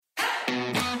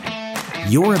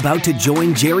You're about to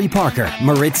join Jerry Parker,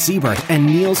 Moritz Siebert, and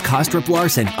Niels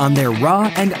Kostrup-Larsen on their raw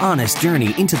and honest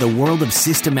journey into the world of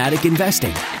systematic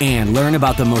investing and learn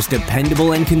about the most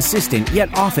dependable and consistent yet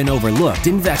often overlooked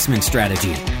investment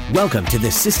strategy. Welcome to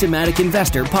the Systematic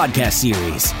Investor Podcast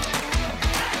Series.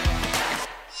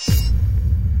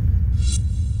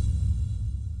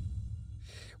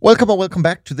 Welcome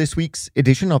back to this week's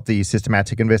edition of the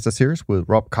Systematic Investor Series with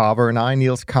Rob Carver and I,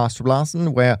 Niels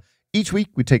Kostrup-Larsen, where each week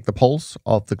we take the pulse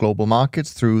of the global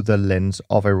markets through the lens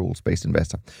of a rules-based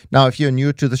investor. Now, if you're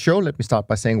new to the show, let me start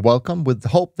by saying welcome with the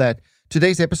hope that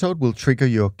today's episode will trigger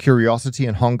your curiosity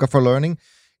and hunger for learning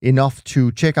enough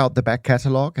to check out the back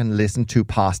catalog and listen to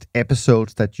past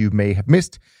episodes that you may have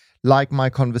missed, like my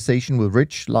conversation with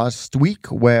Rich last week,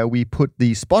 where we put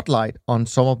the spotlight on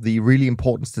some of the really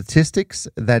important statistics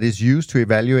that is used to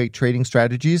evaluate trading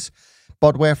strategies,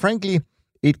 but where, frankly,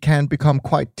 it can become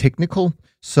quite technical.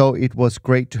 So it was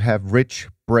great to have Rich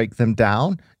break them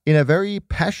down in a very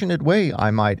passionate way, I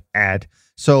might add.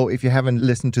 So if you haven't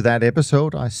listened to that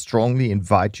episode, I strongly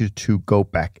invite you to go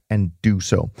back and do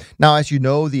so. Now, as you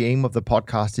know, the aim of the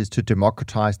podcast is to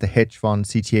democratize the hedge fund,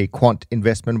 CTA, quant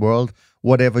investment world,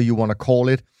 whatever you want to call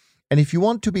it. And if you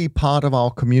want to be part of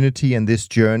our community and this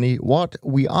journey, what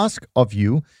we ask of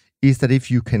you is that if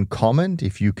you can comment,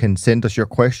 if you can send us your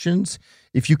questions,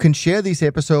 if you can share these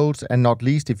episodes, and not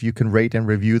least, if you can rate and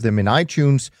review them in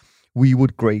iTunes, we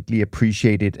would greatly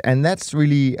appreciate it. And that's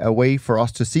really a way for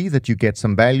us to see that you get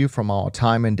some value from our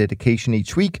time and dedication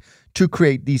each week to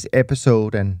create these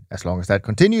episodes. And as long as that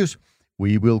continues,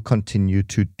 we will continue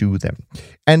to do them.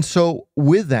 And so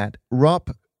with that, Rob,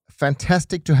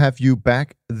 fantastic to have you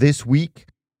back this week.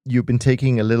 You've been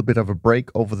taking a little bit of a break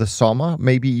over the summer,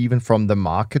 maybe even from the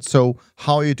market. So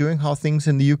how are you doing? How are things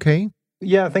in the UK?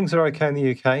 Yeah, things are okay in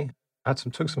the UK.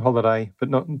 Took some holiday, but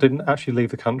didn't actually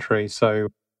leave the country. So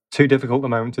too difficult at the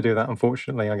moment to do that,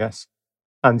 unfortunately, I guess.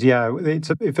 And yeah,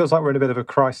 it feels like we're in a bit of a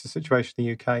crisis situation in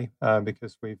the UK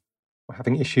because we're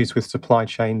having issues with supply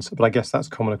chains, but I guess that's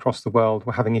common across the world.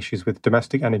 We're having issues with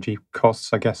domestic energy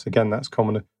costs. I guess, again, that's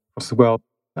common across the world.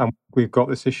 And we've got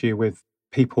this issue with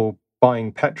people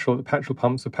buying petrol at the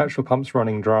petrol pumps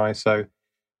running dry. So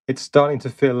it's starting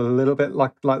to feel a little bit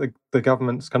like the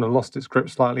government's kind of lost its grip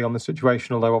slightly on the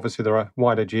situation, although obviously there are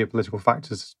wider geopolitical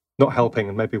factors not helping,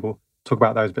 and maybe we'll talk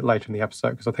about those a bit later in the episode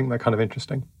because I think they're kind of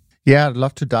interesting. Yeah, I'd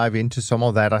love to dive into some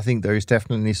of that. I think there is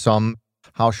definitely some,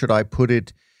 how should I put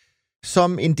it,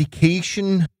 some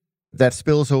indication that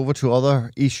spills over to other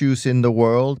issues in the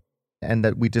world and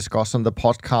that we discuss on the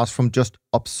podcast from just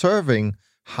observing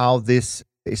how this,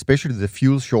 especially the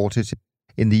fuel shortage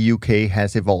in the UK,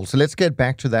 has evolved. So let's get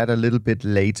back to that a little bit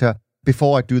later.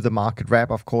 Before I do the market wrap,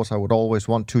 of course, I would always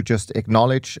want to just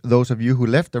acknowledge those of you who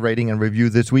left the rating and review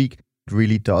this week. It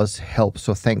really does help.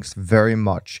 So thanks very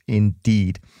much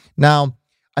indeed. Now,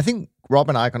 I think Rob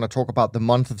and I are going to talk about the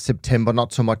month of September,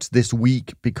 not so much this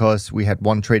week because we had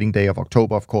one trading day of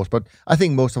October, of course, but I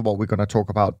think most of what we're going to talk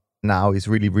about now is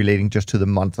really relating just to the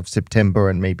month of September,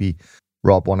 and maybe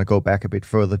Rob want to go back a bit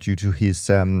further due to his,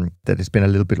 that it's been a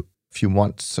little bit, few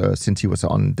months since he was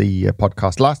on the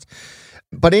podcast last.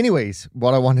 But anyways,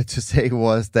 what I wanted to say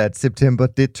was that September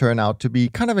did turn out to be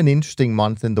kind of an interesting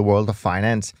month in the world of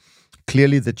finance.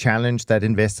 Clearly, the challenge that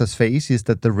investors face is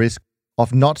that the risk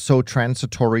of not so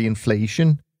transitory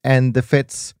inflation and the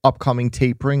Fed's upcoming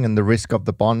tapering and the risk of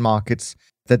the bond markets,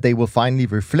 that they will finally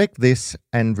reflect this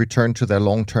and return to their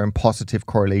long-term positive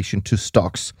correlation to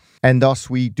stocks. And thus,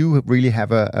 we do really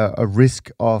have a risk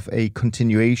of a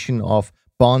continuation of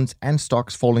bonds and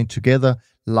stocks falling together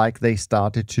like they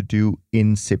started to do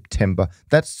in September.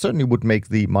 That certainly would make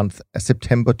the month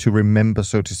September to remember,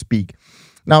 so to speak.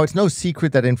 Now, it's no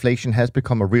secret that inflation has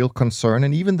become a real concern,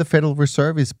 and even the Federal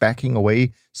Reserve is backing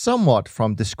away somewhat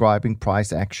from describing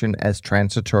price action as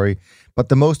transitory. But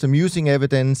the most amusing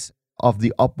evidence of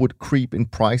the upward creep in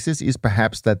prices is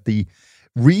perhaps that the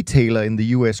retailer in the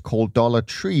US called Dollar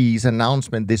Tree's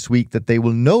announcement this week that they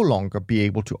will no longer be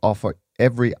able to offer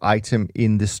every item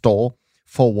in the store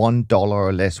for $1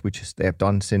 or less, which they have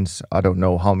done since I don't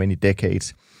know how many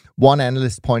decades. One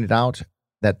analyst pointed out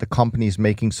that the company is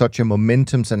making such a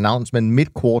momentous announcement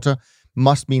mid-quarter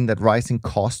must mean that rising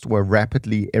costs were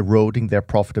rapidly eroding their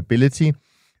profitability.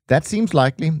 That seems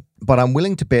likely, but I'm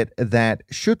willing to bet that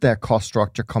should their cost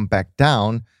structure come back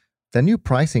down, the new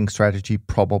pricing strategy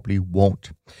probably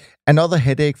won't. Another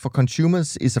headache for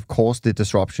consumers is, of course, the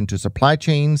disruption to supply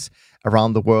chains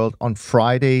around the world. On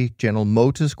Friday, General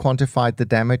Motors quantified the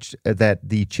damage that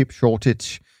the chip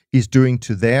shortage is doing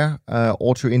to their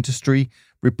auto industry,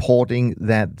 reporting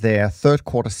that their third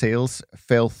quarter sales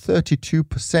fell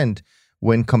 32%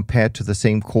 when compared to the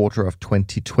same quarter of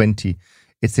 2020.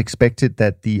 It's expected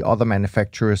that the other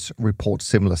manufacturers report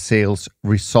similar sales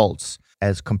results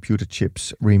as computer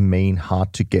chips remain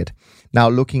hard to get. Now,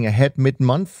 looking ahead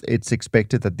mid-month, it's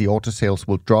expected that the auto sales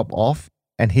will drop off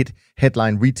and hit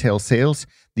headline retail sales.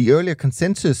 The earlier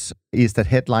consensus is that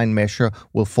headline measure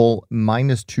will fall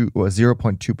 -2 or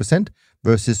 0.2%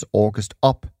 versus August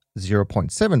up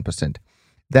 0.7%.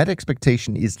 That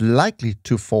expectation is likely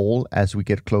to fall as we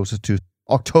get closer to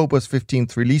October's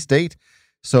 15th release date.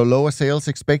 So lower sales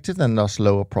expected and thus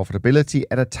lower profitability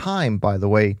at a time, by the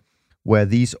way, where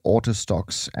these auto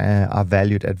stocks are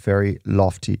valued at very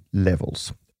lofty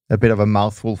levels. A bit of a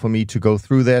mouthful for me to go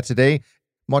through there today.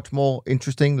 Much more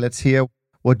interesting. Let's hear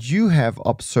what you have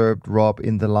observed, Rob,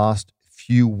 in the last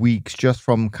few weeks, just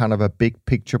from kind of a big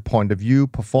picture point of view,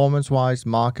 performance-wise,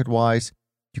 market-wise.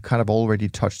 You kind of already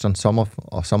touched on some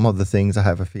of the things, I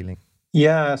have a feeling.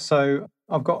 Yeah, so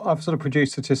I've sort of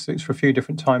produced statistics for a few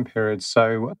different time periods.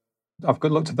 So I've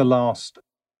looked at the last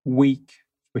week,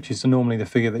 which is normally the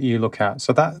figure that you look at.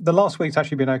 So that the last week's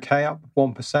actually been okay, up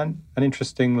 1%. And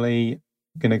interestingly,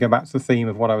 going to go back to the theme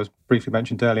of what I was briefly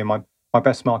mentioned earlier, my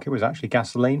best market was actually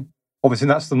gasoline. Obviously,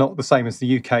 that's not the same as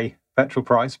the UK petrol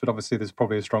price, but obviously there's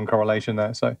probably a strong correlation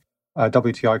there. So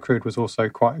WTI crude was also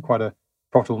quite a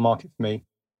profitable market for me,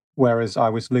 whereas I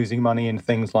was losing money in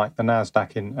things like the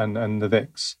NASDAQ and the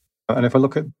VIX. And if I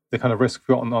look at the kind of risk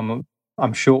we've got on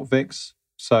I'm short VIX.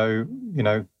 So,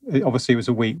 obviously it was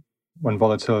a week when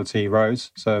volatility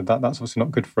rose. So that's obviously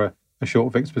not good for a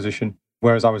short VIX position.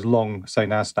 Whereas I was long, say,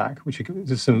 NASDAQ, which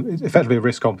is effectively a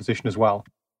risk on position as well.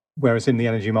 Whereas in the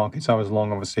energy markets, I was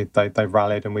long, obviously they've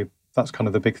rallied, and that's kind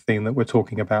of the big theme that we're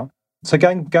talking about. So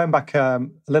going back a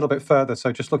little bit further,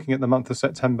 so just looking at the month of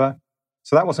September.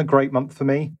 So that wasn't a great month for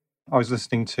me. I was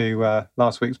listening to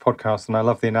last week's podcast, and I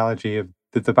love the analogy of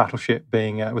the battleship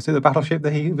being, was it the battleship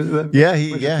that he...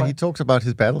 he talks about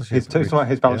his battleship. He talks about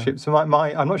his battleship. Yeah. So I'm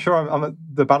not sure I'm at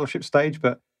the battleship stage,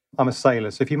 but I'm a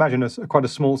sailor. So if you imagine quite a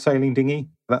small sailing dinghy,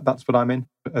 that's what I'm in,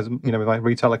 as with my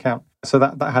retail account. So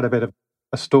that had a bit of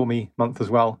a stormy month as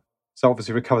well. So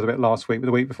obviously recovered a bit last week, but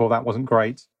the week before that wasn't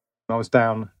great. I was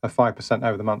down 5%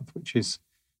 over the month, which is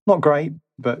not great,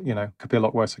 but could be a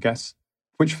lot worse, I guess.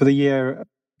 Which for the year,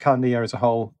 calendar year as a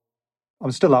whole,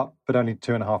 I'm still up, but only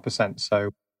 2.5%.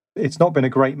 So it's not been a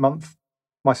great month.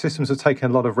 My systems have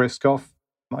taken a lot of risk off.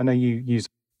 I know you use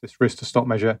this risk to stop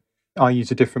measure. I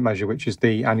use a different measure, which is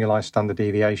the annualized standard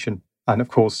deviation. And of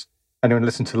course, anyone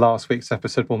listened to last week's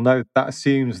episode will know that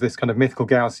assumes this kind of mythical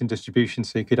Gaussian distribution.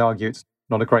 So you could argue it's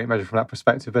not a great measure from that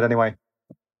perspective. But anyway,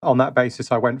 on that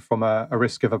basis, I went from a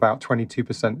risk of about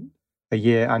 22% a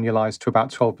year annualized to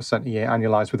about 12% a year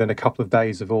annualized within a couple of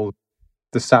days of all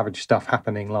the savage stuff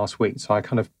happening last week. So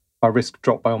my risk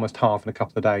dropped by almost half in a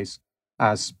couple of days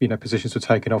as, positions were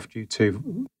taken off due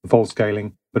to vol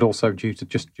scaling, but also due to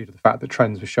the fact that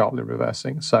trends were sharply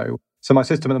reversing. So my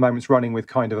system at the moment is running with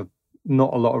kind of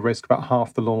not a lot of risk, about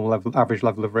half the normal average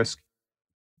level of risk,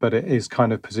 but it is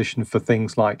kind of positioned for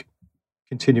things like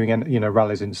continuing,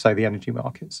 rallies in, say, the energy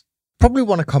markets. Probably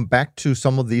want to come back to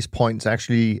some of these points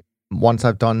actually once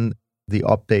I've done the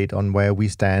update on where we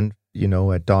stand,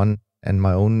 at Don and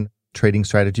my own trading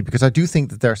strategy, because I do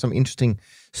think that there's some interesting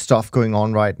stuff going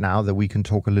on right now that we can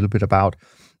talk a little bit about.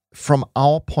 From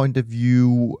our point of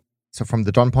view, so from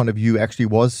the Don point of view, actually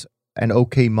was an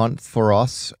okay month for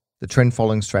us. The trend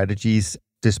following strategies,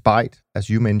 despite, as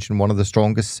you mentioned, one of the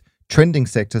strongest trending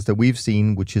sectors that we've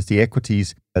seen, which is the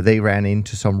equities, they ran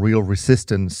into some real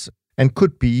resistance and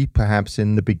could be perhaps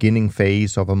in the beginning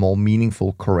phase of a more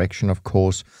meaningful correction, of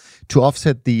course. To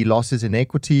offset the losses in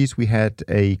equities, we had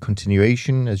a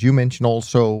continuation, as you mentioned,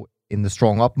 also in the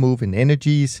strong up move in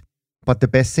energies. But the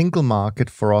best single market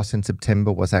for us in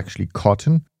September was actually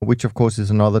cotton, which of course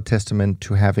is another testament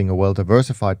to having a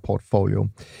well-diversified portfolio.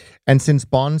 And since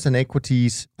bonds and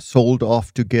equities sold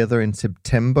off together in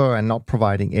September and not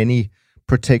providing any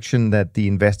protection that the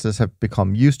investors have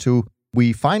become used to,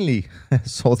 we finally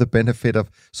saw the benefit of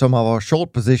some of our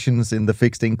short positions in the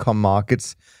fixed income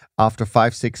markets after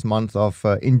 5-6 months of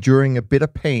enduring a bit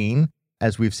of pain,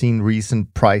 as we've seen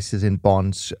recent prices in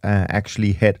bonds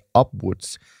actually head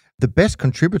upwards. The best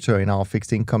contributor in our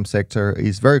fixed income sector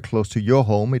is very close to your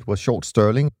home. It was short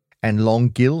sterling and long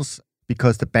gilts,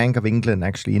 because the Bank of England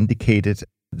actually indicated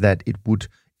that it would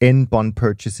end bond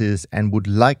purchases and would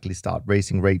likely start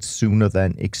raising rates sooner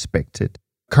than expected.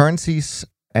 Currencies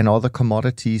and other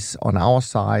commodities on our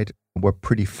side were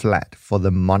pretty flat for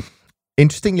the month.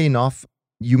 Interestingly enough,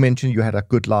 you mentioned you had a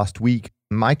good last week.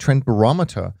 My trend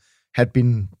barometer had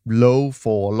been low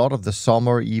for a lot of the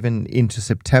summer, even into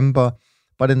September.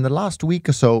 But in the last week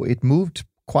or so, it moved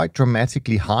quite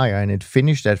dramatically higher, and it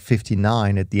finished at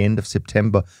 59 at the end of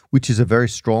September, which is a very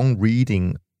strong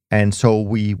reading. And so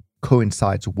we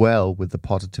coincides well with the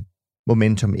positive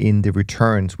momentum in the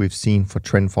returns we've seen for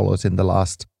trend followers in the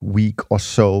last week or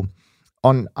so.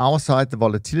 On our side, the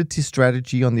volatility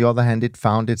strategy, on the other hand, it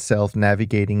found itself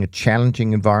navigating a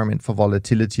challenging environment for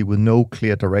volatility with no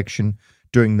clear direction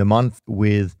during the month,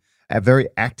 with a very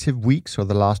active week. So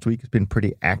the last week has been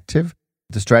pretty active.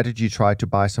 The strategy tried to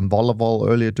buy some vol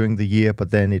earlier during the year,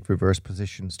 but then it reversed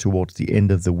positions towards the end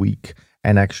of the week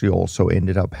and actually also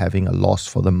ended up having a loss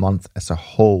for the month as a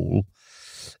whole.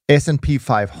 S&P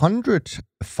 500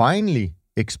 finally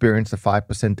experienced a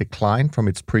 5% decline from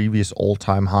its previous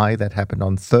all-time high that happened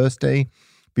on Thursday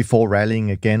before rallying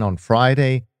again on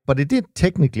Friday. But it did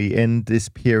technically end this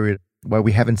period where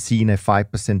we haven't seen a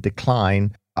 5%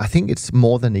 decline. I think it's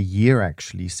more than a year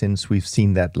actually since we've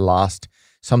seen that last,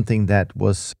 something that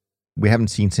we haven't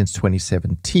seen since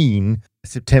 2017.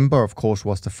 September, of course,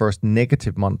 was the first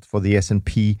negative month for the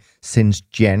S&P since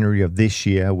January of this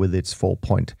year with its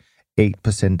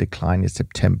 4.8% decline in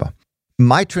September.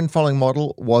 My trend following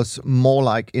model was more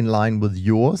like in line with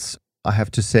yours. I have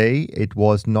to say it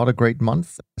was not a great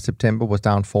month. September was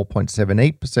down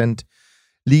 4.78%,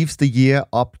 leaves the year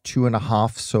up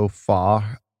 2.5% so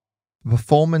far.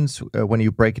 Performance, when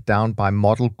you break it down by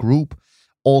model group,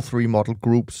 all three model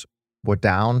groups were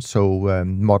down. So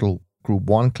model group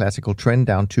 1, classical trend,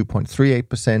 down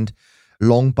 2.38%.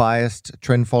 Long biased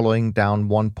trend following down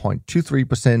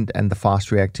 1.23%, and the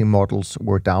fast reacting models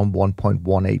were down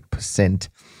 1.18%.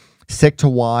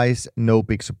 Sector-wise, no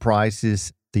big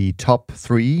surprises. The top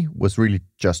three was really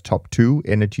just top two,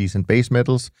 energies and base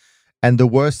metals. And the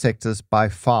worst sectors by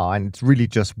far, and it's really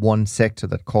just one sector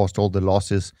that caused all the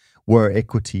losses, were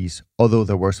equities, although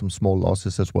there were some small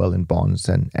losses as well in bonds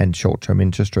and short-term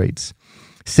interest rates.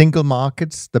 Single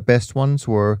markets, the best ones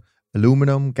were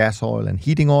aluminum, gas oil, and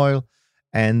heating oil.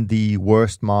 And the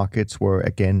worst markets were,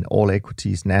 again, all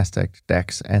equities, NASDAQ,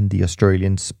 DAX, and the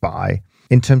Australian SPY.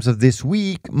 In terms of this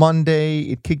week, Monday,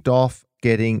 it kicked off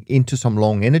getting into some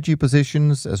long energy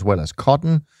positions as well as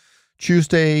cotton.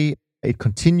 Tuesday, it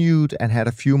continued and had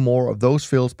a few more of those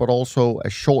fills, but also a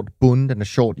short Bund and a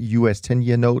short US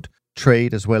 10-year note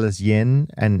trade, as well as yen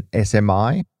and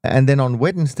SMI. And then on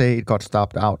Wednesday, it got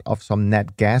stopped out of some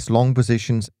nat gas long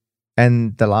positions.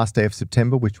 And the last day of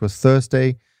September, which was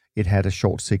Thursday, it had a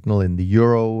short signal in the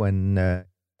euro and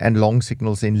long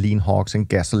signals in lean hogs and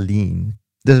gasoline.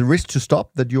 The risk to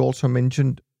stop that you also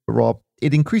mentioned, Rob,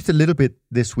 it increased a little bit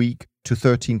this week to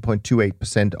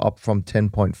 13.28%, up from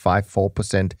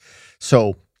 10.54%.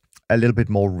 So a little bit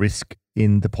more risk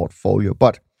in the portfolio.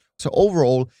 But so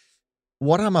overall,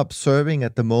 what I'm observing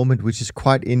at the moment, which is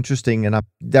quite interesting, and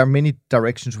there are many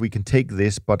directions we can take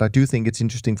this, but I do think it's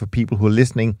interesting for people who are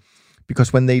listening,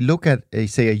 because when they look at,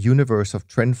 say, a universe of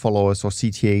trend followers or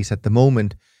CTAs at the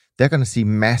moment, they're going to see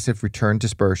massive return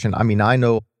dispersion. I mean, I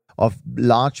know of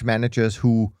large managers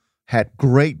who had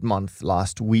great month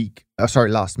last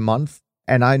month.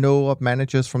 And I know of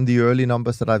managers from the early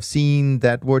numbers that I've seen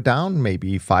that were down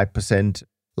maybe 5%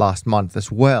 last month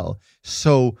as well.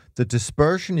 So the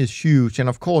dispersion is huge. And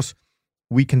of course,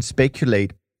 we can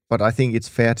speculate, but I think it's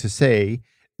fair to say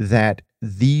that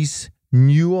these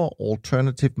newer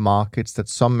alternative markets that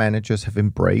some managers have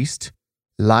embraced,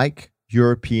 like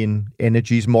European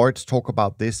energies. Moritz talk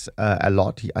about this a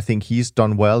lot. I think he's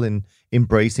done well in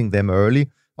embracing them early.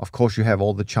 Of course, you have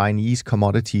all the Chinese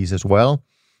commodities as well.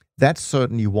 That's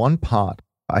certainly one part,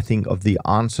 I think, of the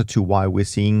answer to why we're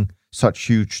seeing such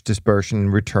huge dispersion in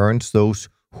returns. Those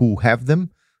who have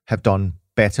them have done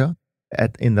better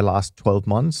in the last 12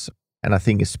 months. And I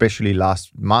think especially last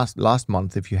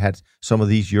month, if you had some of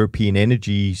these European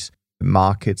energies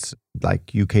markets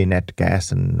like UK net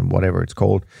gas and whatever it's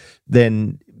called,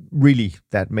 then really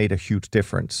that made a huge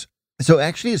difference. So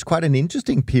actually it's quite an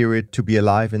interesting period to be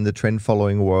alive in the trend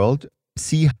following world.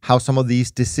 See how some of these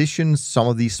decisions, some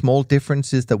of these small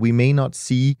differences that we may not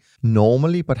see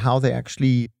normally, but how they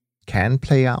actually can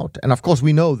play out. And of course,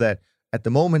 we know that at the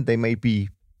moment they may be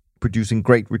producing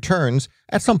great returns.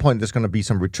 At some point, there's going to be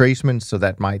some retracements, so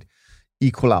that might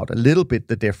equal out a little bit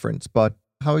the difference. But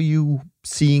how are you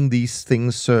seeing these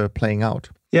things playing out?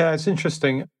 Yeah, it's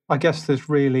interesting. I guess there's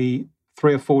really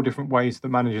 3 or 4 different ways that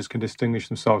managers can distinguish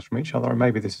themselves from each other. And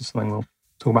maybe this is something we'll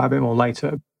talk about a bit more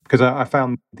later. Because I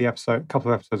found the episode, a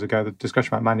couple of episodes ago, the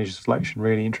discussion about manager selection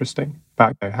really interesting,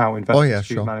 about how investors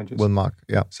choose managers. Will Mark,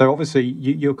 yeah. So obviously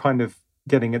you're kind of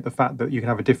getting at the fact that you can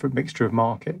have a different mixture of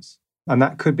markets. And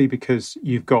that could be because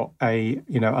you've got a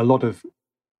lot of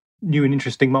new and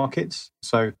interesting markets.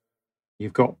 So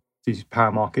you've got these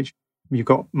power markets. You've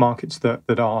got markets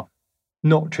that are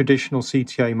not traditional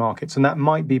CTA markets. And that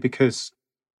might be because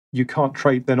you can't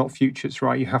trade, they're not futures,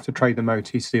 right? You have to trade them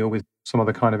OTC or with some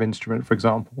other kind of instrument, for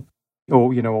example.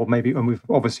 Or, or maybe, and we've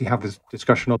obviously had this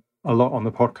discussion a lot on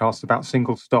the podcast about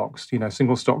single stocks.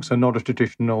 Single stocks are not a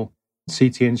traditional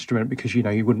CTA instrument because,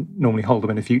 you wouldn't normally hold them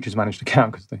in a futures managed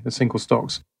account because they're single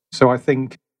stocks. So I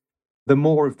think the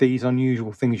more of these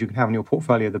unusual things you can have in your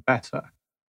portfolio, the better.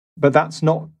 But that's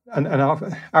not, and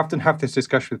I often have this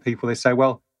discussion with people. They say,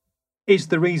 well, is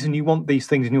the reason you want these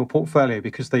things in your portfolio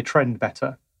because they trend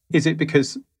better? Is it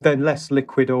because they're less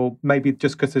liquid, or maybe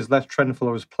just because there's less trend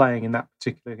followers playing in that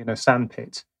particular,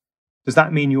 sandpit? Does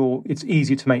that mean it's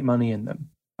easier to make money in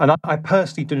them? And I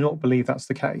personally do not believe that's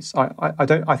the case. I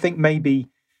don't. I think maybe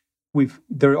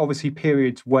there are obviously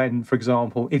periods when, for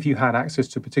example, if you had access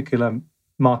to a particular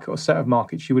market or set of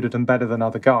markets, you would have done better than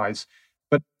other guys.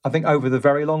 But I think over the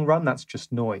very long run, that's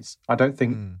just noise. I don't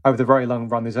think over the very long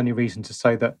run, there's any reason to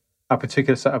say that a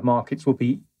particular set of markets will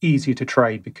be easier to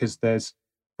trade because there's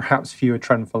perhaps fewer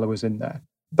trend followers in there.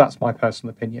 That's my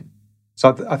personal opinion.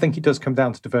 So I think it does come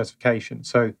down to diversification.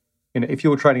 So, if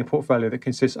you're trading a portfolio that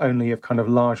consists only of kind of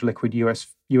large liquid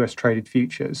US traded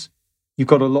futures, you've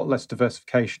got a lot less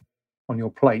diversification on your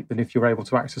plate than if you're able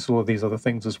to access all of these other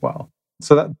things as well.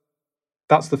 So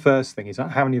that's the first thing, is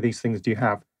how many of these things do you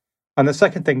have? And the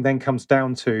second thing then comes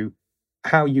down to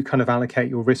how you kind of allocate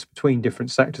your risk between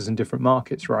different sectors and different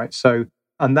markets, right? So,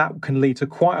 and that can lead to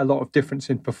quite a lot of difference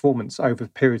in performance over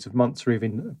periods of months or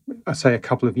even, say, a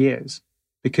couple of years,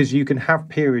 because you can have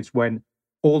periods when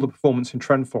all the performance and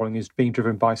trend following is being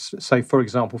driven by, say, for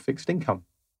example, fixed income,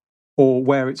 or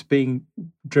where it's being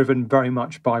driven very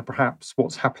much by perhaps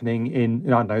what's happening in,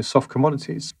 I don't know, soft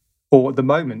commodities, or at the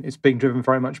moment it's being driven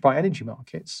very much by energy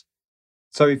markets.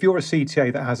 So if you're a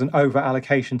CTA that has an over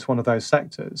allocation to one of those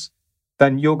sectors,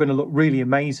 then you're going to look really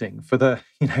amazing for the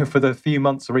few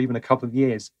months or even a couple of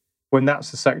years when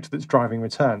that's the sector that's driving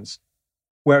returns.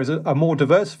 Whereas a more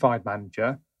diversified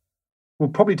manager will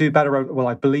probably do better.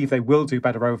 I believe they will do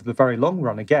better over the very long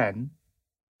run again.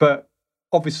 But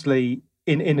obviously,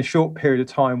 in a short period of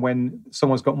time when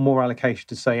someone's got more allocation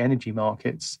to, say, energy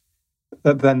markets,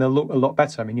 then they'll look a lot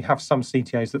better. I mean, you have some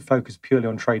CTAs that focus purely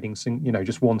on trading,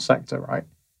 just one sector, right?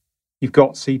 You've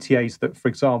got CTAs that, for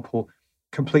example,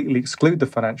 completely exclude the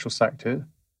financial sectors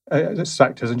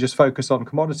and just focus on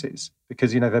commodities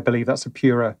because, they believe that's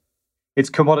it's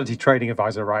commodity trading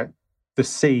advisor, right? The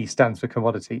C stands for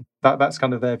commodity. That's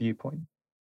kind of their viewpoint.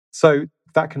 So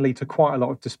that can lead to quite a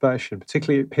lot of dispersion,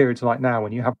 particularly at periods like now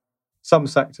when you have some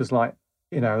sectors like,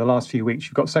 the last few weeks,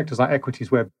 you've got sectors like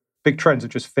equities where big trends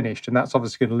have just finished, and that's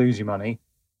obviously going to lose you money.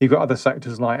 You've got other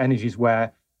sectors like energies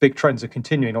where big trends are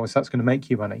continuing. Obviously, that's going to make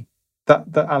you money.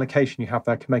 That allocation you have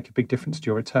there can make a big difference to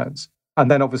your returns. And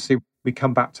then obviously we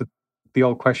come back to the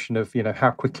old question of,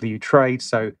 how quickly you trade.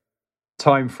 So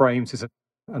time frames is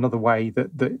another way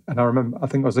that and I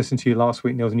think I was listening to you last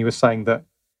week, Niels, and you were saying that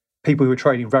people who were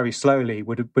trading very slowly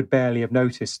would barely have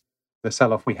noticed the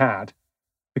sell-off we had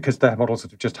because their models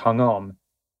have just hung on.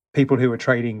 People who were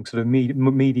trading sort of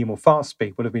medium or fast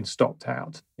speed would have been stopped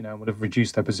out, would have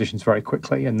reduced their positions very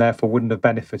quickly and therefore wouldn't have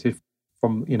benefited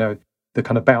from, the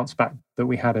kind of bounce back that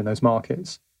we had in those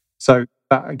markets. So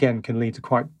that, again, can lead to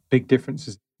quite big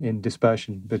differences in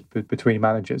dispersion between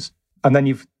managers. And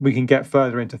then we can get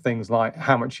further into things like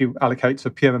how much you allocate to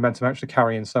pure momentum actually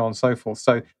carry and so on and so forth.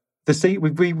 So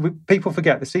people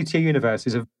forget the CTA universe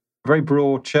is a very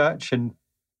broad church, and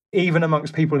even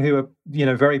amongst people who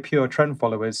are, very pure trend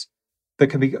followers, you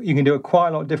can do quite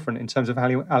a lot different in terms of how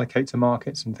you allocate to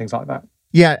markets and things like that.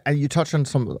 Yeah, and you touched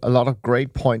on a lot of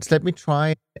great points. Let me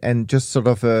try and just sort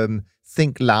of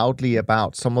think loudly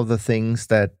about some of the things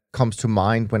that comes to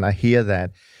mind when I hear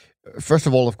that. First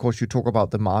of all, of course, you talk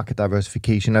about the market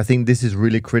diversification. I think this is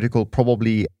really critical,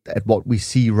 probably at what we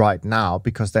see right now,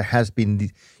 because there has been,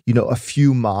 a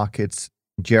few markets.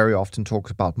 Jerry often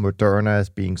talks about Moderna as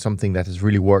being something that has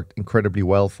really worked incredibly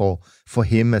well for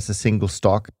him as a single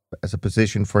stock, as a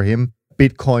position for him.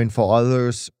 Bitcoin for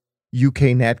others,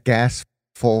 UK nat gas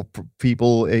for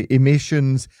people,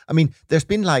 emissions. I mean, there's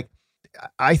been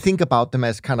I think about them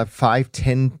as kind of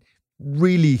 5-10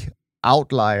 really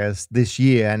outliers this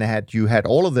year, and had you had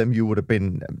all of them, you would have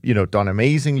been, done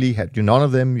amazingly. Had you none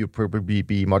of them, you'd probably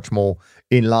be much more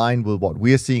in line with what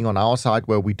we're seeing on our side,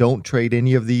 where we don't trade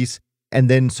any of these, and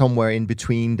then somewhere in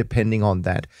between, depending on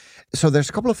that. So there's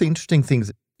a couple of interesting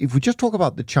things. If we just talk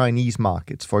about the Chinese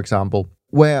markets, for example,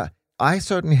 where I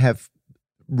certainly have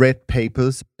read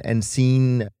papers and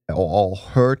seen or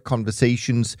heard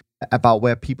conversations about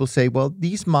where people say, well,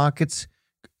 these markets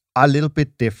are a little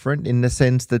bit different in the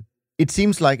sense that it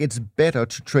seems like it's better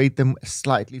to trade them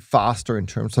slightly faster in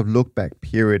terms of look back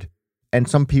period. And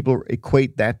some people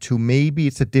equate that to maybe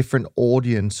it's a different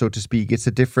audience, so to speak. It's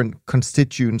a different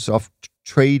constituents of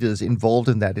traders involved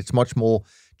in that. It's much more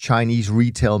Chinese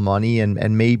retail money,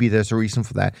 and maybe there's a reason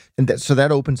for that. So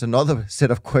that opens another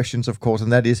set of questions, of course,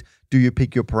 and that is, do you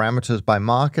pick your parameters by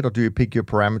market or do you pick your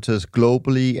parameters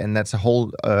globally? And that's a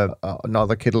whole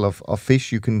another kettle of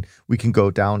fish. We can go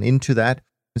down into that.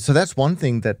 So that's one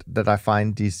thing that I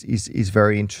find is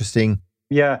very interesting.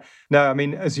 Yeah, no, I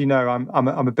mean, as you know, I'm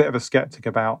a bit of a skeptic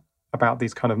about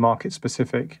these kind of market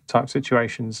specific type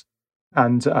situations,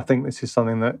 and I think this is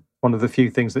something that one of the few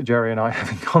things that Jerry and I have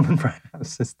in common,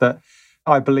 perhaps, is that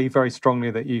I believe very strongly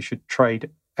that you should trade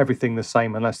everything the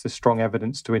same unless there's strong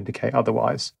evidence to indicate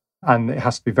otherwise, and it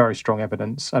has to be very strong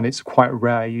evidence, and it's quite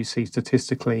rare you see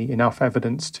statistically enough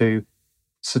evidence to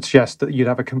suggest that you'd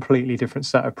have a completely different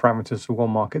set of parameters for one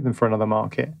market than for another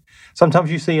market.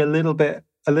 Sometimes you see a little bit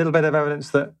of evidence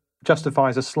that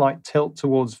justifies a slight tilt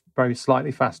towards very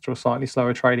slightly faster or slightly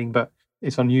slower trading, but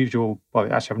it's unusual.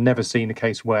 Well, actually, I've never seen a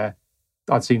case where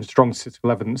I've seen strong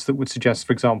statistical evidence that would suggest,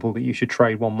 for example, that you should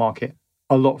trade one market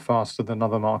a lot faster than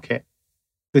another market.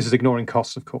 This is ignoring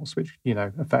costs, of course, which,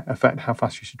 affect how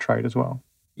fast you should trade as well.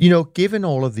 Given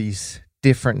all of these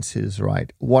differences,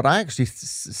 right, what I actually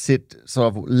sit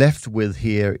sort of left with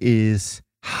here is,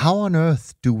 how on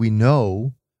earth do we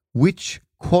know which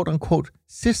quote-unquote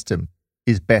system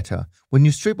is better? When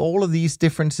you strip all of these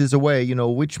differences away,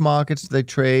 which markets they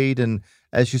trade and,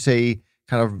 as you say,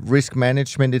 kind of risk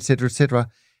management, et cetera,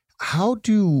 how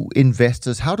do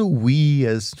we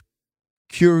as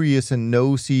curious and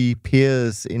nosy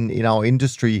peers in our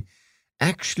industry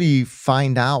actually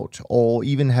find out or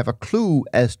even have a clue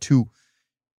as to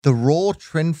the raw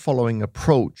trend following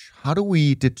approach? How do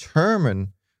we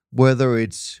determine whether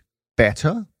it's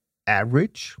better,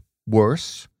 average,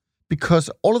 worse? Because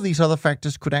all of these other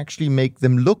factors could actually make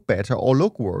them look better or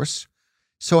look worse.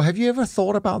 So have you ever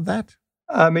thought about that?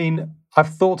 I mean, I've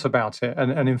thought about it.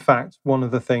 And in fact, one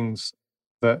of the things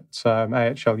that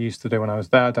AHL used to do when I was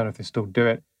there, I don't know if they still do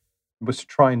it, was to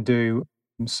try and do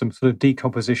some sort of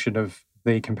decomposition of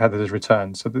the competitors'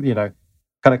 returns. So that,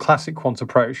 kind of classic quant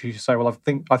approach, you say, well, I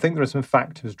think there are some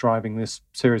factors driving this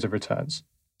series of returns.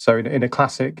 So in a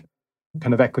classic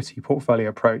kind of equity portfolio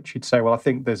approach, you'd say, well, I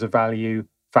think there's a value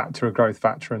factor, a growth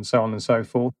factor, and so on and so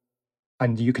forth.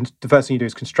 And the first thing you do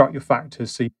is construct your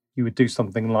factors. So you would do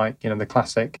something like, the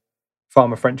classic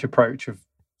farmer French approach of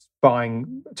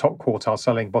buying top quartile,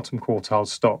 selling bottom quartile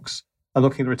stocks, and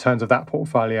looking at the returns of that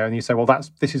portfolio. And you say, well,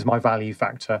 this is my value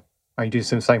factor. And you do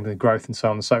the same with growth and so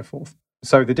on and so forth.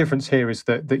 So the difference here is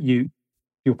that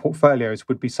your portfolios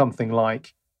would be something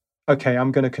like, okay,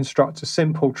 I'm going to construct a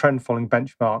simple trend following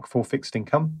benchmark for fixed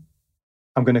income.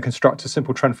 I'm going to construct a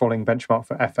simple trend following benchmark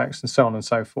for FX, and so on and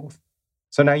so forth.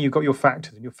 So now you've got your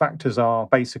factors, and your factors are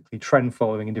basically trend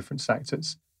following in different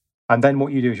sectors. And then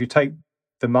what you do is you take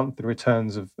the monthly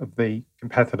returns of the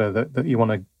competitor that you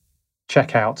want to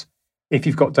check out. If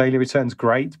you've got daily returns,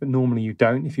 great, but normally you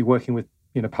don't. If you're working with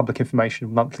public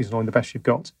information, monthly is normally the best you've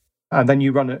got. And then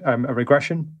you run a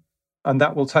regression, and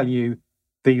that will tell you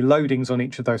the loadings on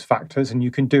each of those factors, and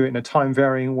you can do it in a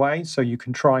time-varying way, so you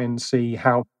can try and see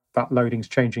how that loading's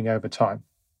changing over time.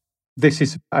 This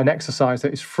is an exercise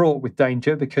that is fraught with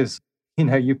danger because,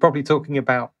 you're probably talking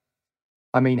about,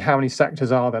 how many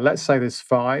sectors are there? Let's say there's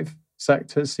 5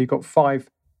 sectors, so you've got 5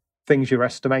 things you're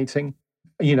estimating.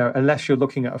 Unless you're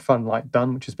looking at a fund like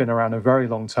Dunn, which has been around a very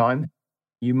long time,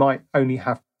 you might only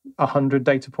have 100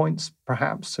 data points,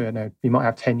 perhaps. So, you might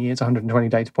have 10 years, 120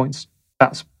 data points.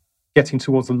 That's getting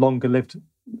towards the longer lived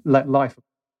life of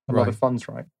a lot of funds,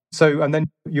 right? So, and then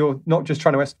you're not just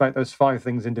trying to estimate those 5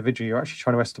 things individually, you're actually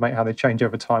trying to estimate how they change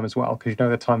over time as well, because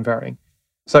they're time varying.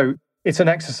 So it's an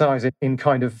exercise in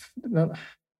kind of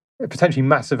potentially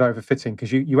massive overfitting,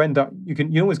 because you end up,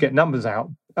 you always get numbers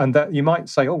out, and that you might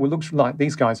say, oh, well, it looks like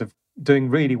these guys are doing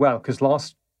really well, because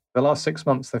the last 6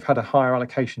 months, they've had a higher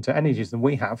allocation to energies than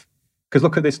we have. Because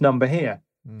look at this number here.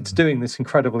 It's doing this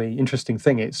incredibly interesting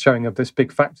thing. It's showing up this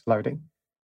big factor loading.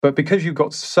 But because you've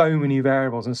got so many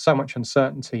variables and so much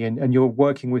uncertainty, and you're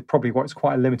working with probably what's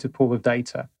quite a limited pool of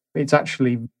data, it's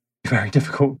actually very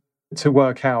difficult to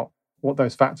work out what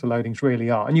those factor loadings really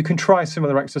are. And you can try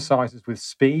similar exercises with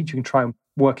speed. You can try and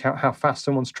work out how fast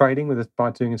someone's trading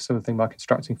by doing a similar thing by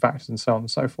constructing factors and so on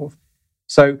and so forth.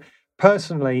 So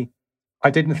personally, I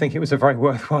didn't think it was a very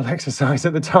worthwhile exercise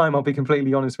at the time, I'll be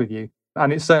completely honest with you.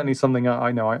 And it's certainly something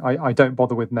I know I don't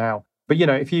bother with now. But,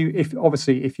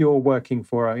 if you're working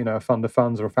for a fund of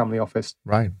funds or a family office,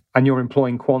 right, and you're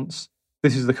employing quants,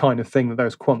 this is the kind of thing that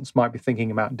those quants might be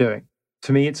thinking about doing.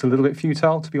 To me, it's a little bit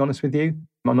futile, to be honest with you.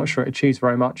 I'm not sure it achieves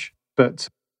very much, but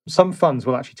some funds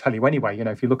will actually tell you anyway.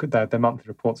 If you look at their monthly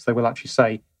reports, they will actually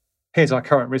say, here's our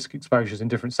current risk exposures in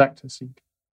different sectors. So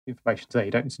the information's there.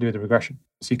 You don't need to do the regression.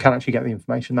 So you can actually get the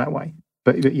information that way.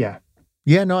 But yeah.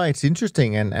 Yeah, no, it's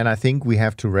interesting. And I think we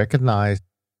have to recognize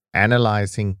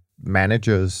analyzing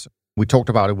managers. We talked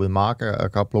about it with Mark a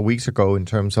couple of weeks ago in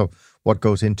terms of what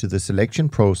goes into the selection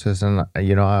process. And,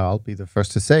 I'll be the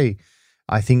first to say,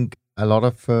 I think a lot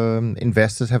of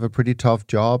investors have a pretty tough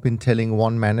job in telling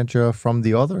one manager from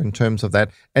the other in terms of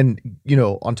that. And,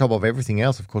 on top of everything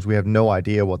else, of course, we have no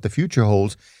idea what the future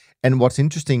holds. And what's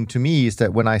interesting to me is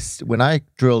that when I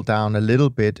drill down a little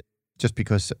bit, just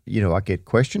because, I get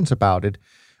questions about it,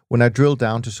 when I drill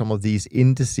down to some of these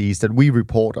indices that we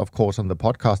report, of course, on the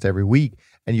podcast every week,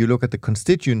 and you look at the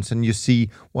constituents and you see,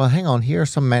 well, hang on, here are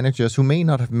some managers who may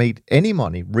not have made any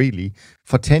money, really,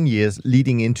 for 10 years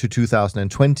leading into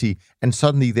 2020, and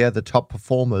suddenly they're the top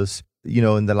performers,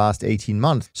 in the last 18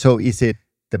 months. So is it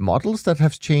the models that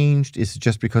have changed? Is it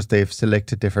just because they've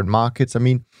selected different markets? I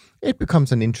mean, it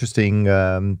becomes an interesting,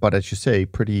 but as you say,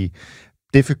 pretty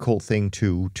difficult thing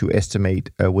to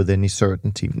estimate with any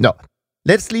certainty. No.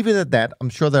 Let's leave it at that.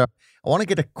 I'm sure I want to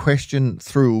get a question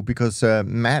through because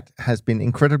Matt has been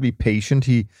incredibly patient.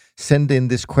 He sent in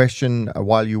this question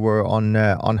while you were on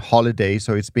holiday,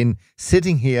 so it's been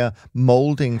sitting here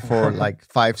molding for like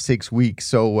 5-6 weeks.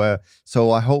 So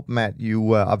I hope, Matt,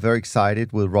 you are very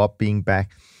excited with Rob being back.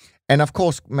 And of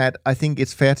course, Matt, I think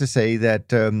it's fair to say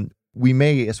that we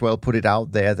may as well put it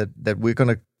out there that we're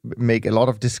going to make a lot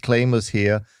of disclaimers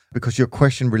here, because your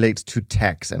question relates to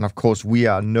tax. And of course, we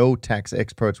are no tax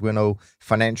experts. We're no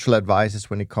financial advisors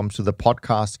when it comes to the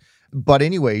podcast. But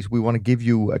anyways, we want to give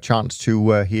you a chance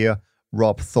to hear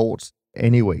Rob's thoughts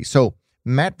anyway. So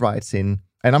Matt writes in,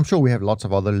 and I'm sure we have lots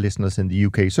of other listeners in the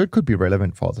UK, so it could be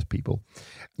relevant for other people.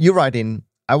 You write in,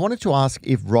 I wanted to ask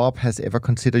if Rob has ever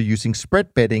considered using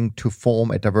spread betting to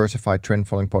form a diversified trend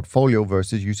following portfolio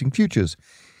versus using futures.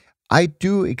 I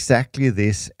do exactly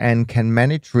this and can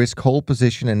manage risk, hold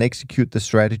position, and execute the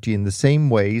strategy in the same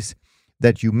ways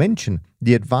that you mentioned.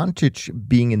 The advantage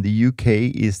being in the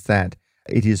UK is that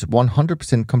it is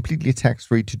 100% completely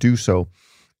tax-free to do so,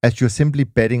 as you're simply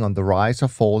betting on the rise or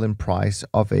fall in price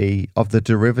of the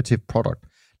derivative product.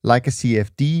 Like a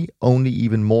CFD, only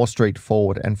even more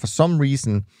straightforward. And for some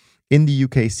reason, in the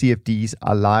UK, CFDs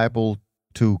are liable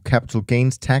to capital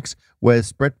gains tax, whereas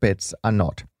spread bets are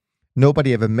not.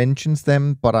 Nobody ever mentions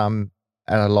them, but I'm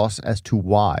at a loss as to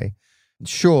why.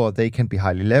 Sure, they can be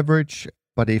highly leveraged,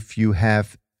 but if you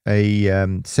have a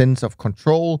sense of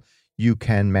control, you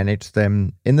can manage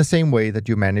them in the same way that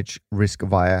you manage risk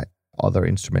via other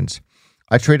instruments.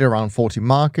 I trade around 40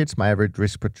 markets. My average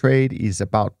risk per trade is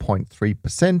about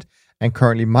 0.3%, and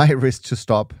currently my risk to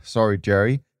stop, sorry,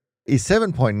 Jerry, is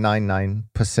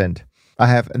 7.99%.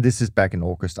 And this is back in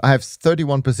August. I have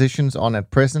 31 positions on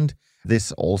at present.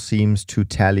 This all seems to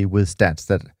tally with stats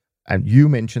that, and you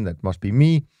mentioned that must be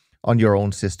me, on your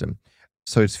own system.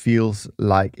 So it feels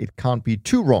like it can't be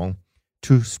too wrong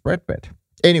to spread bet.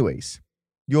 Anyways,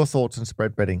 your thoughts on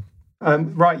spread betting?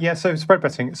 Right, yeah, so spread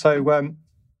betting. So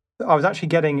I was actually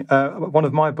getting one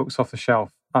of my books off the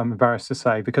shelf, I'm embarrassed to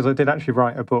say, because I did actually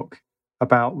write a book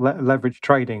about leverage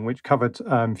trading, which covered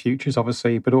futures,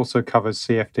 obviously, but also covers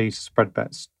CFDs, spread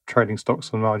bets, trading stocks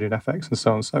on margin FX, and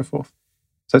so on and so forth.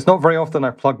 So it's not very often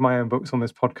I plug my own books on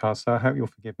this podcast, so I hope you'll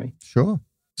forgive me. Sure.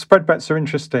 Spread bets are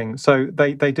interesting. So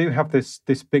they do have this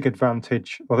big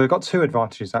advantage. Well, they've got two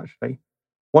advantages, actually.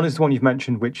 One is the one you've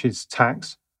mentioned, which is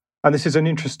tax. And this is an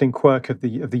interesting quirk of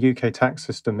the UK tax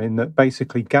system, in that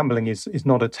basically gambling is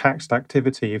not a taxed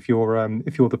activity if you're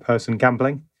the person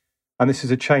gambling. And this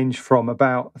is a change from I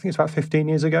think it's about 15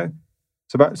 years ago.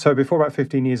 So before about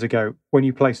 15 years ago, when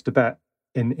you placed a bet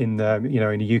in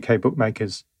the UK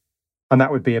bookmakers, and that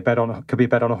would be could be a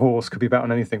bet on a horse, could be a bet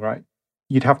on anything, right?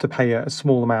 You'd have to pay a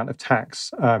small amount of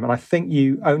tax. And I think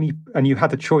you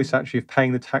had the choice actually of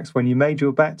paying the tax when you made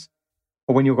your bet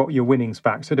or when you got your winnings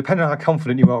back. So depending on how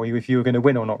confident you are if you were going to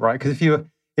win or not, right? Because if you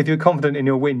were confident in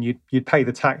your win, you'd pay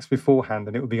the tax beforehand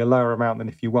and it would be a lower amount than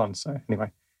if you won. So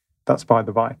anyway, that's by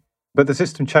the by. But the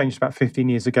system changed about 15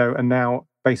 years ago. And now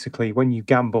basically when you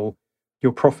gamble,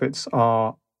 your profits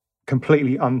are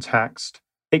completely untaxed,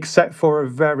 except for a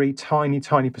very tiny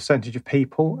percentage of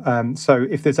people. So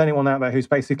if there's anyone out there who's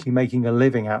basically making a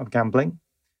living out of gambling,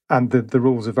 and the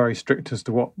rules are very strict as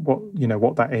to what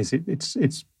that is,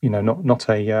 it's not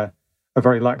a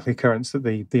very likely occurrence that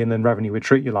the Inland Revenue would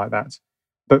treat you like that.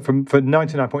 But for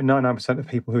 99.99% of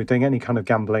people who are doing any kind of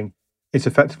gambling, it's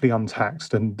effectively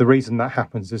untaxed. And the reason that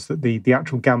happens is that the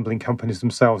actual gambling companies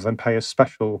themselves then pay a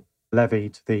special levy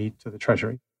to the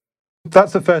Treasury.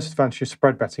 That's the first advantage of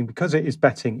spread betting. Because it is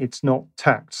betting, it's not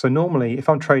taxed. So normally, if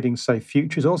I'm trading, say,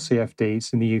 futures or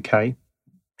CFDs in the UK,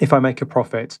 if I make a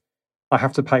profit, I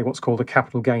have to pay what's called a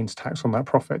capital gains tax on that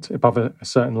profit above a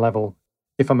certain level.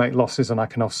 If I make losses, and I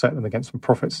can offset them against my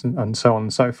profits and so on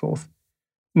and so forth.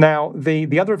 Now,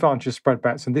 the other advantage of spread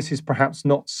bets, and this is perhaps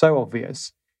not so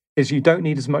obvious, is you don't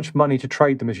need as much money to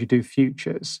trade them as you do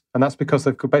futures. And that's because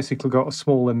they've basically got a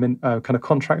smaller kind of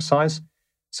contract size.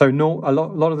 So a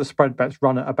lot of the spread bets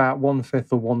run at about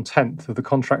 1/5 or 1/10 of the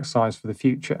contract size for the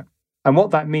future. And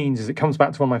what that means is it comes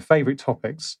back to one of my favorite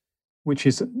topics, which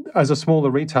is, as a smaller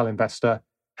retail investor,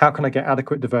 how can I get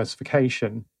adequate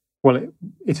diversification? Well,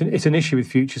 it's an issue with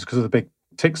futures because of the big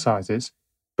tick sizes.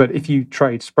 But if you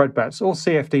trade spread bets or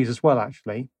CFDs as well,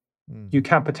 actually, you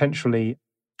can potentially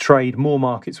trade more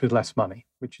markets with less money,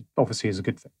 which obviously is a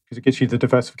good thing because it gives you the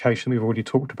diversification we've already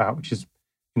talked about, which is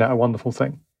a wonderful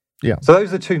thing. Yeah. So those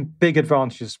are the two big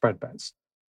advantages of spread bets.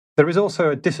 There is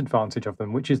also a disadvantage of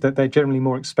them, which is that they're generally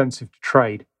more expensive to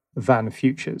trade than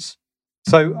futures.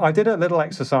 So I did a little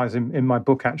exercise in my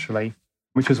book, actually,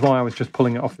 which is why I was just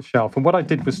pulling it off the shelf. And what I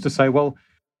did was to say, well,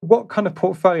 what kind of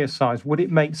portfolio size would it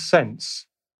make sense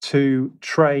to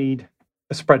trade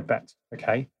a spread bet?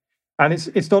 Okay. And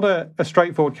it's not a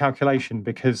straightforward calculation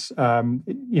because,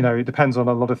 it depends on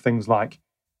a lot of things like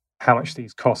how much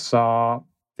these costs are,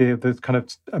 the kind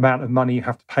of amount of money you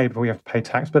have to pay before you have to pay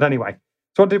tax. But anyway,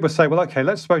 so what I did was say, well, okay,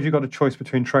 let's suppose you've got a choice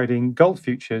between trading gold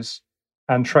futures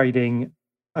and trading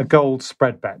a gold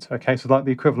spread bet. Okay, so like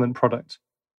the equivalent product.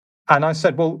 And I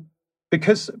said, well,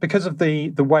 because of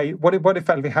the way, what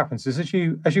effectively happens is as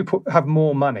you have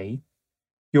more money,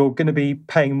 you're going to be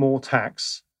paying more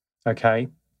tax. Okay.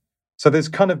 So there's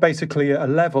kind of basically a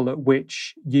level at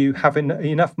which you have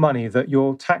enough money that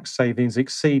your tax savings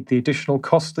exceed the additional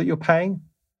costs that you're paying.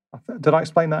 Did I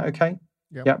explain that okay?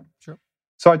 Yeah, sure.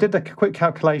 So I did a quick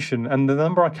calculation, and the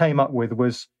number I came up with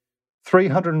was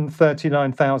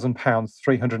 £339,000,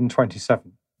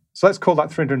 327. So let's call that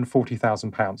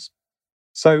 £340,000.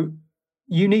 So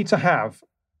you need to have,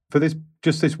 for this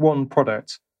one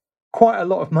product, quite a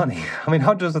lot of money. I mean,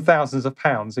 hundreds of thousands of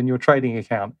pounds in your trading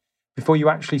account before you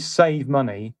actually save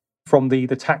money from the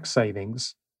tax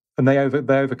savings, and they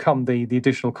overcome the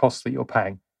additional costs that you're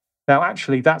paying. Now,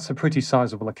 actually, that's a pretty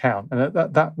sizable account, and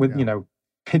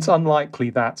it's unlikely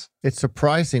that it's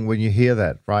surprising when you hear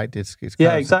that, right? It's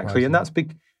yeah, exactly, and that's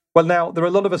big. Well, now there are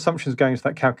a lot of assumptions going into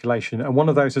that calculation, and one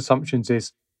of those assumptions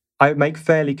is I make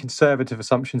fairly conservative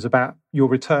assumptions about your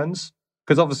returns,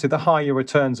 because obviously the higher your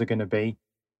returns are going to be,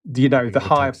 the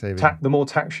higher the more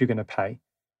tax you're going to pay.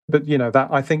 But that,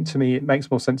 I think, to me, it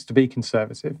makes more sense to be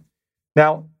conservative.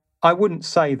 Now, I wouldn't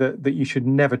say that you should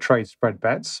never trade spread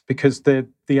bets, because the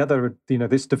other,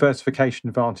 this diversification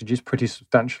advantage is pretty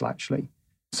substantial, actually.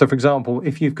 So, for example,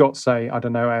 if you've got, say, I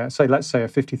don't know, let's say a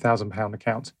 £50,000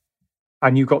 account,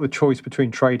 and you've got the choice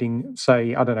between trading,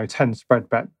 say, I don't know, 10 spread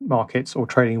bet markets or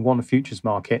trading one futures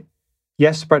market,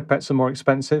 yes, spread bets are more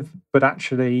expensive, but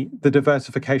actually the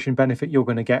diversification benefit you're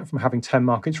going to get from having 10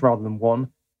 markets rather than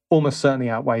one almost certainly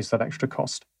outweighs that extra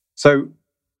cost. So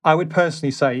I would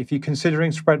personally say, if you're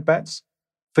considering spread bets,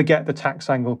 forget the tax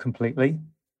angle completely,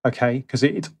 okay? Because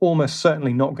it's almost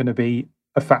certainly not going to be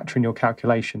a factor in your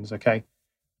calculations, okay?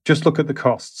 Just look at the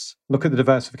costs, look at the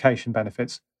diversification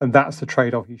benefits, and that's the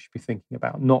trade-off you should be thinking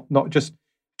about. Not just,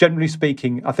 generally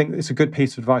speaking, I think it's a good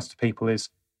piece of advice to people is,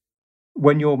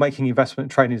 when you're making investment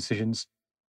and trading decisions,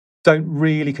 don't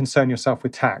really concern yourself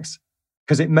with tax,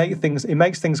 because it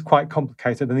makes things quite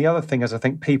complicated. And the other thing is, I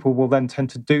think people will then tend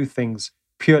to do things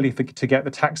purely to get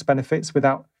the tax benefits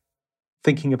without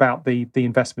thinking about the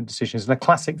investment decisions. And a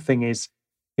classic thing is,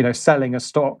 selling a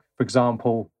stock, for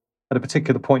example, at a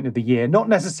particular point of the year, not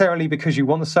necessarily because you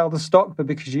want to sell the stock, but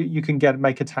because you can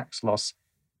make a tax loss.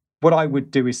 What I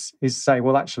would do is say,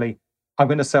 well, actually, I'm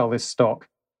going to sell this stock.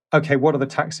 Okay, what are the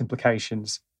tax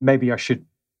implications? Maybe I should,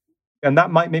 and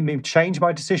that might make me change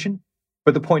my decision.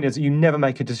 But the point is, you never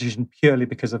make a decision purely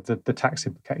because of the tax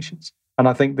implications. And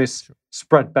I think this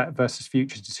spread bet versus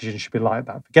futures decision should be like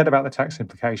that. Forget about the tax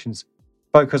implications.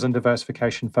 Focus on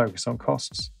diversification, focus on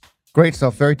costs. Great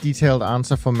stuff. Very detailed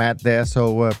answer from Matt there.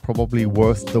 So probably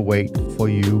worth the wait for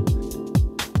you.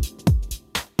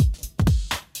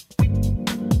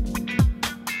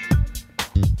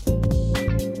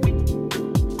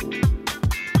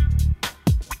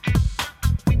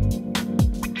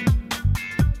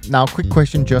 Now, quick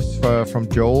question just from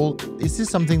Joel. Is this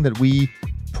something that we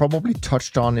probably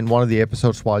touched on in one of the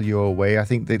episodes while you were away? I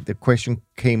think the question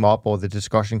came up, or the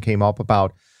discussion came up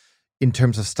about, in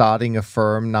terms of starting a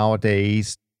firm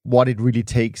nowadays, what it really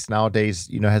takes nowadays,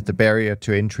 has the barrier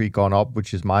to entry gone up,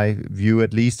 which is my view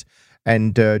at least.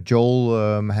 And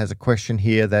Joel has a question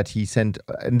here that he sent,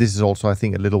 and this is also, I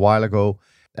think, a little while ago,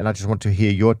 and I just want to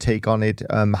hear your take on it.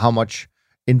 How much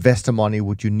investor money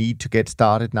would you need to get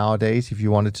started nowadays if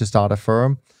you wanted to start a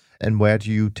firm? And where do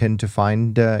you tend to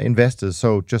find investors?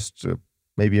 So just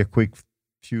maybe a quick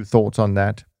few thoughts on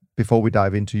that before we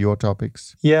dive into your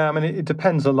topics. Yeah, I mean, it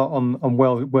depends a lot on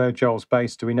where Joel's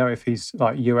based. Do we know if he's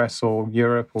like US or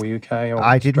Europe or UK or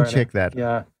I didn't Australia? check that.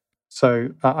 Yeah. So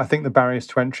I think the barriers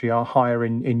to entry are higher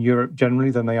in Europe generally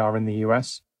than they are in the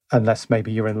US, unless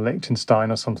maybe you're in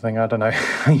Liechtenstein or something. I don't know.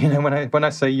 When I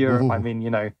say Europe, I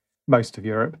mean, most of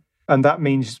Europe. And that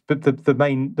means, but the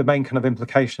main kind of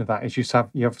implication of that is you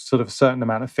have sort of a certain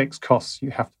amount of fixed costs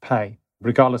you have to pay.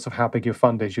 Regardless of how big your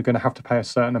fund is, you're going to have to pay a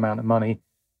certain amount of money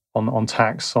on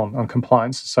tax, on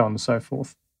compliance, and so on and so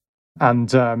forth.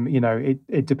 And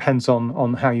it depends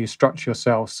on how you structure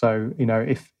yourself. So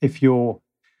if you're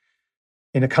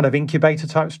in a kind of incubator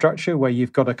type structure where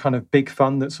you've got a kind of big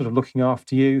fund that's sort of looking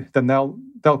after you, then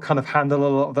they'll kind of handle a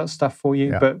lot of that stuff for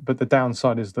you. Yeah. But the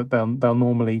downside is that they'll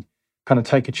normally kind of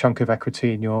take a chunk of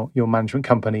equity in your management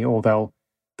company, or they'll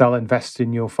invest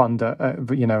in your fund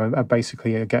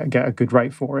basically get a good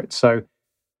rate for it. So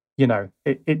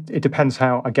it depends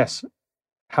how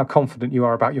confident you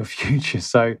are about your future.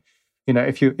 So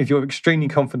if you're extremely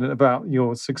confident about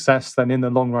your success, then in the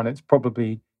long run it's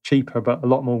probably cheaper but a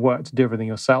lot more work to do everything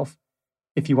yourself.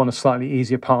 If you want a slightly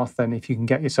easier path, then if you can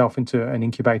get yourself into an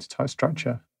incubator type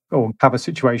structure, or have a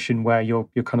situation where you're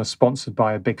kind of sponsored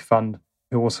by a big fund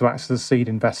who also acts as a seed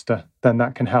investor, then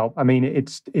that can help. I mean,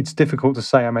 it's difficult to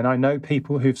say. I mean, I know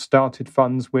people who've started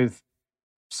funds with,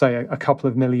 say, a couple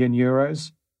of million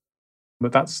euros,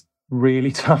 but that's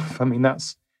really tough. I mean,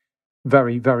 that's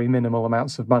very, very minimal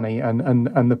amounts of money.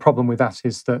 And the problem with that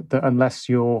is that unless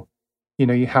you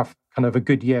have kind of a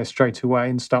good year straight away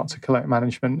and start to collect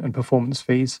management and performance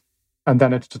fees, and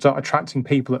then to start attracting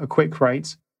people at a quick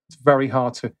rate, it's very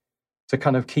hard to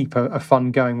kind of keep a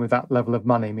fund going with that level of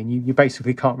money. I mean, you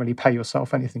basically can't really pay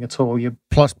yourself anything at all.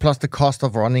 Plus the cost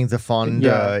of running the fund,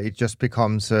 it just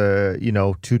becomes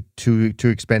too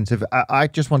expensive. I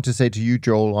just want to say to you,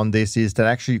 Joel, on this is that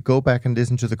actually go back and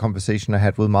listen to the conversation I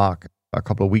had with Mark a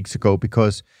couple of weeks ago,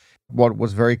 because what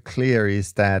was very clear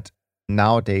is that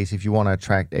nowadays, if you want to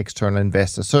attract external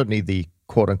investors, certainly the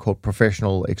quote-unquote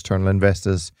professional external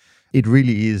investors, it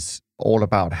really is all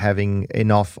about having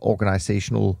enough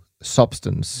organizational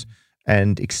substance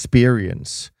and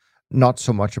experience, not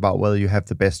so much about whether you have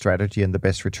the best strategy and the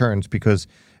best returns, because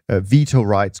veto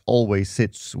rights always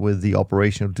sits with the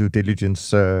operational due diligence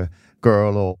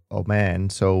girl or man.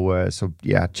 So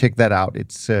yeah, check that out.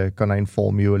 It's going to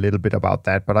inform you a little bit about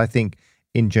that. But I think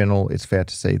in general, it's fair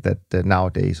to say that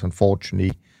nowadays,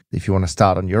 unfortunately, if you want to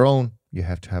start on your own, you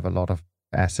have to have a lot of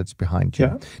assets behind you.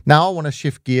 Yeah. Now I want to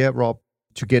shift gear, Rob,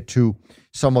 to get to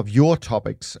some of your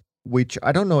topics, which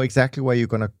I don't know exactly where you're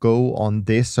going to go on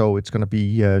this, so it's going to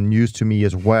be news to me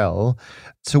as well.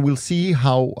 So we'll see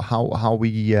how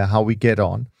we get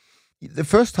on. The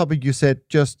first topic you said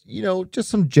just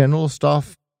some general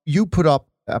stuff. You put up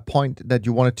a point that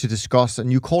you wanted to discuss,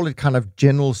 and you call it kind of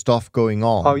general stuff going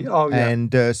on. Oh yeah.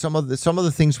 And some of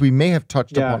the things we may have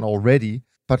touched upon already,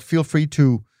 but feel free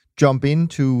to jump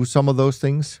into some of those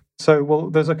things. So, well,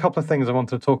 there's a couple of things I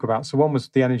wanted to talk about. So one was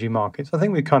the energy markets. I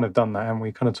think we've kind of done that, and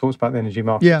we kind of talked about the energy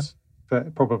markets,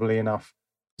 but probably enough.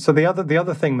 So the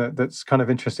other thing that's kind of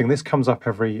interesting, this comes up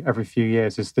every few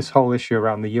years, is this whole issue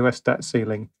around the US debt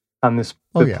ceiling and the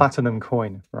platinum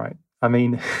coin, right? I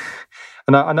mean,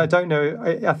 and I don't know,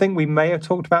 I think we may have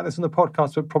talked about this on the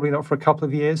podcast, but probably not for a couple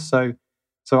of years. So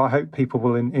I hope people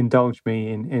will indulge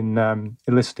me in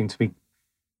listening to me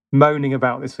moaning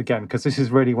about this again, because this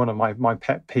is really one of my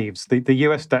pet peeves, the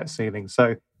US debt ceiling.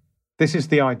 So this is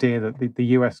the idea that the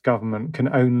US government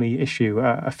can only issue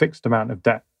a fixed amount of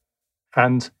debt.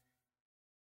 And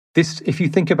this, if you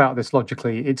think about this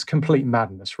logically, it's complete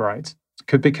madness, right?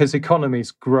 Because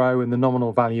economies grow and the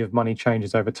nominal value of money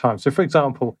changes over time. So for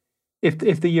example, if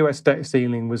the US debt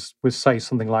ceiling was say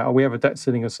something like, we have a debt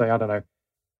ceiling of, say, I don't know,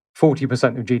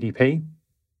 40% of GDP.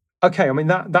 Okay, I mean,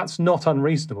 that's not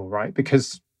unreasonable, right?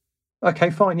 Because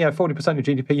okay, fine, 40% of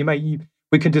GDP,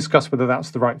 we can discuss whether that's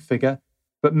the right figure,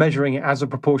 but measuring it as a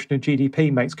proportion of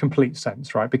GDP makes complete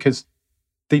sense, right? Because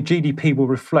the GDP will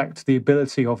reflect the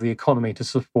ability of the economy to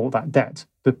support that debt.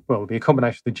 The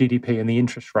combination of the GDP and the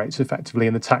interest rates, effectively,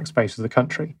 and the tax base of the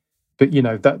country. But,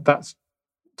 that's,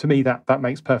 to me, that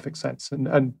makes perfect sense.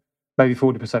 And maybe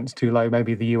 40% is too low.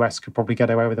 Maybe the US could probably get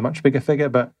away with a much bigger figure,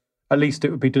 but at least it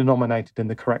would be denominated in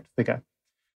the correct figure.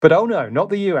 But oh no, not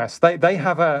the US. They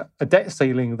have a debt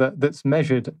ceiling that's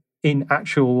measured in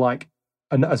actual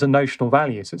as a notional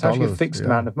value. So it's actually a fixed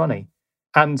amount of money.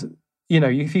 And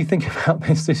if you think about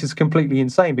this is completely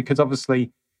insane, because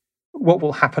obviously what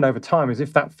will happen over time is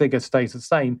if that figure stays the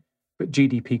same, but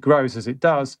GDP grows as it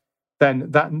does,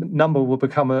 then that number will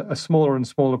become a smaller and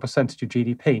smaller percentage of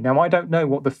GDP. Now, I don't know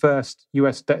what the first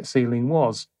US debt ceiling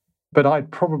was, but I'd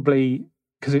probably,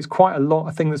 because it's quite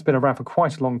a thing that's been around for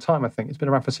quite a long time, I think. It's been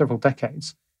around for several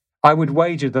decades. I would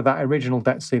wager that original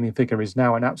debt ceiling figure is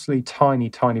now an absolutely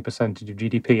tiny, tiny percentage of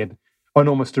GDP and an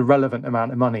almost irrelevant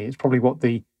amount of money. It's probably what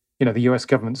the US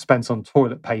government spends on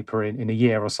toilet paper in a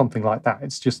year or something like that.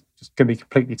 It's just going to be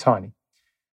completely tiny.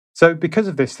 So because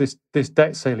of this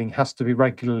debt ceiling has to be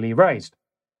regularly raised,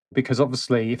 because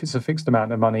obviously if it's a fixed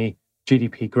amount of money,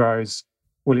 GDP grows,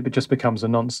 well, it just becomes a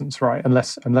nonsense, right?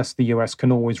 Unless the US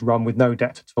can always run with no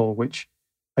debt at all, which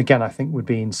again, I think would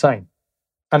be insane.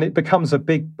 And it becomes a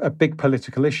big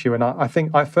political issue. And I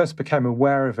think I first became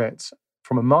aware of it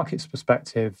from a markets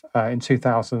perspective in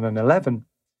 2011,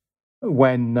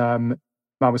 when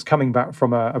I was coming back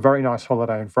from a very nice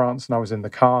holiday in France, and I was in the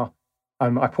car,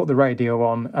 and I put the radio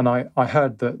on, and I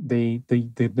heard that the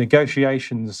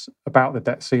negotiations about the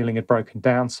debt ceiling had broken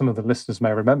down. Some of the listeners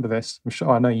may remember this. I'm sure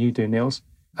I know you do, Niels.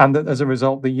 And that as a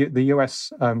result, the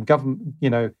US government,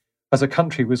 as a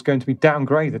country, was going to be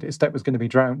downgraded. Its debt was going to be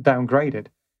downgraded.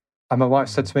 And my wife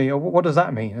said to me, "Oh, what does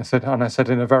that mean?" I said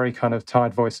in a very kind of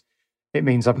tired voice, "It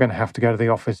means I'm going to have to go to the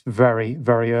office very,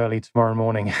 very early tomorrow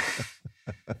morning."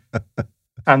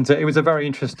 And it was a very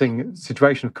interesting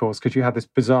situation, of course, because you had this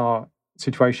bizarre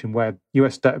situation where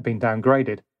US debt had been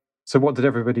downgraded. So what did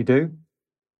everybody do?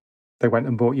 They went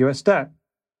and bought US debt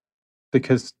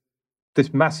because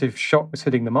this massive shock was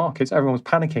hitting the markets. Everyone was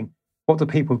panicking. What do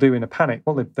people do in a panic?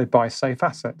 Well, they buy safe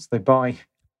assets. They buy,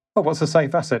 what's a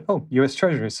safe asset? Oh, US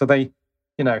Treasuries. So they,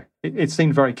 it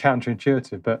seemed very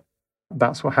counterintuitive, but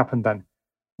that's what happened then.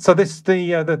 So this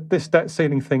debt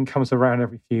ceiling thing comes around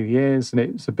every few years, and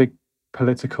it's a big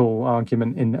political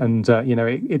argument,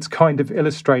 it's kind of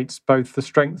illustrates both the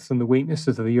strengths and the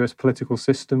weaknesses of the US political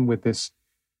system with this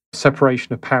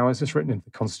separation of powers that's written into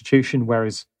the Constitution,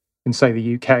 whereas in, say,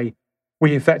 the UK,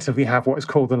 we effectively have what is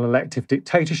called an elective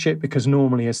dictatorship, because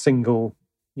normally there's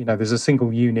a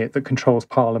single unit that controls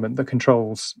Parliament, that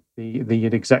controls the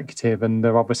executive, and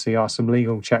there obviously are some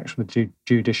legal checks from the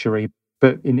judiciary.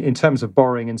 But in terms of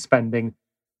borrowing and spending,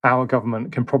 our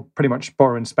government can pretty much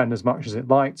borrow and spend as much as it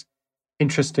liked.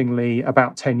 Interestingly,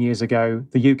 about 10 years ago,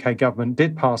 the UK government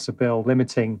did pass a bill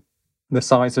limiting the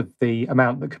size of the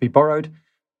amount that could be borrowed,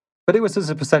 but it was as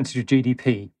a percentage of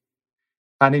GDP.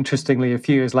 And interestingly, a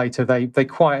few years later, they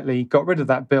quietly got rid of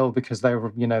that bill because they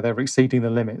were exceeding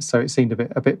the limits. So it seemed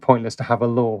a bit pointless to have a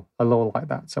law like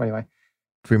that. So anyway.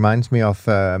 It reminds me of,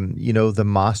 the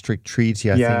Maastricht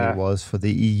Treaty, I think it was, for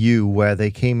the EU, where they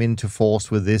came into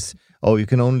force with this, you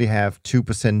can only have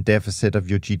 2% deficit of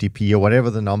your GDP or whatever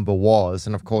the number was.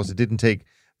 And of course, it didn't take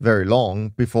very long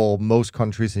before most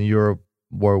countries in Europe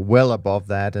were well above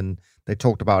that. And they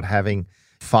talked about having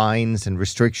fines and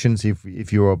restrictions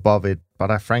if you're above it.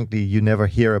 But frankly, you never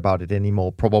hear about it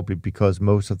anymore, probably because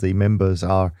most of the members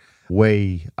are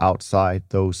way outside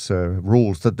those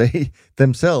rules that they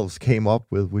themselves came up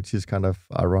with, which is kind of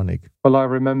ironic. Well, I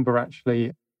remember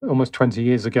actually almost 20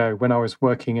 years ago when I was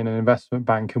working in an investment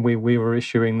bank, and we were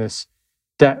issuing this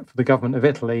debt for the government of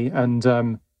Italy,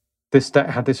 and this debt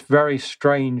had this very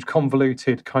strange,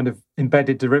 convoluted kind of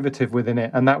embedded derivative within it,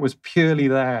 and that was purely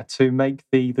there to make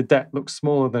the debt look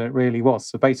smaller than it really was.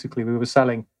 So basically, we were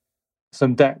selling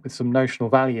some debt with some notional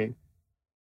value,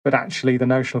 but actually the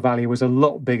notional value was a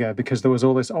lot bigger because there was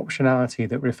all this optionality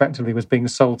that effectively was being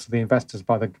sold to the investors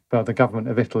by the government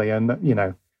of Italy.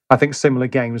 And, I think similar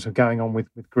games were going on with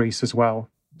Greece as well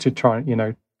to try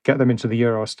and, get them into the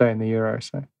euro or stay in the euro.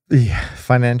 So yeah,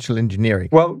 financial engineering.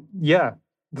 Well, yeah.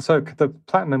 So the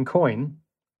platinum coin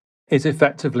is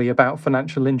effectively about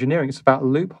financial engineering. It's about a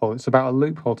loophole. It's about a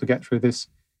loophole to get through this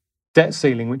debt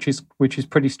ceiling, which is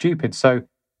pretty stupid. So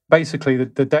basically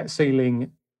the debt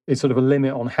ceiling is sort of a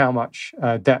limit on how much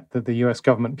debt that the US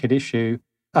government could issue.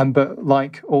 But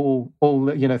like all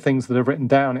things that are written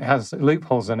down, it has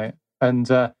loopholes in it.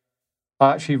 And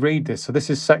I actually read this. So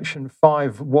this is section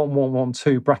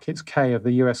 51112 brackets K of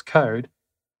the US Code,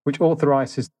 which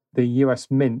authorizes the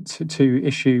US Mint to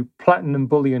issue platinum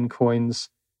bullion coins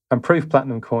and proof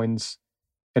platinum coins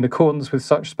in accordance with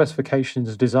such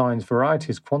specifications, designs,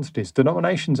 varieties, quantities,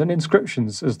 denominations, and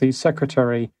inscriptions as the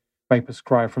Secretary may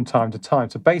prescribe from time to time.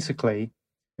 So basically,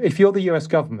 if you're the US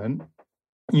government,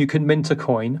 you can mint a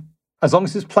coin. As long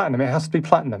as it's platinum, it has to be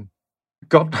platinum.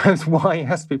 God knows why it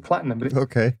has to be platinum. But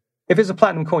Okay. if it's a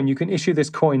platinum coin, you can issue this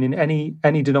coin in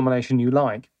any denomination you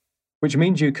like, which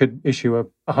means you could issue a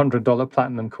 $100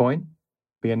 platinum coin,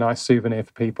 be a nice souvenir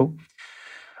for people.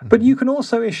 But you can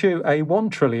also issue a 1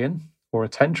 trillion or a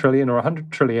 10 trillion or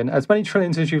 100 trillion, as many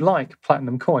trillions as you like,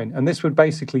 platinum coin. And this would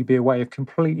basically be a way of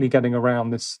completely getting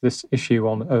around this issue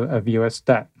of US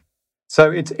debt.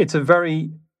 So it's a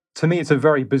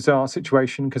very bizarre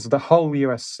situation, because the whole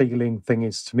US ceiling thing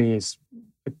is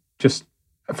just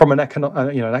from an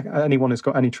anyone who's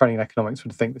got any training in economics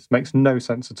would think this makes no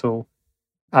sense at all.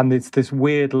 And it's this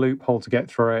weird loophole to get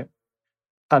through it.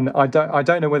 And I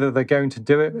don't know whether they're going to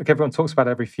do it. Everyone talks about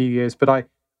it every few years, but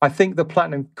I think the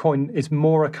platinum coin is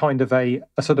more a kind of a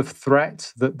sort of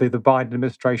threat that the Biden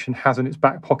administration has in its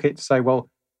back pocket to say, well,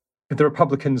 if the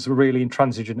Republicans are really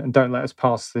intransigent and don't let us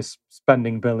pass this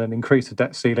spending bill and increase the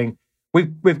debt ceiling,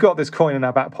 we've got this coin in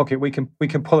our back pocket. We can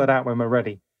pull it out when we're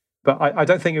ready. But I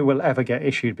don't think it will ever get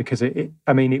issued, because I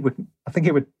think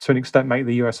it would to an extent make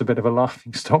the US a bit of a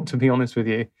laughing stock, to be honest with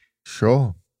you.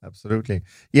 Sure. Absolutely.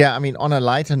 Yeah, I mean, on a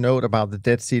lighter note about the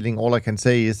debt ceiling, all I can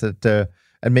say is that,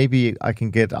 and maybe I can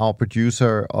get our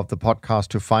producer of the podcast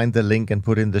to find the link and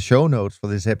put in the show notes for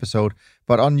this episode,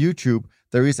 but on YouTube,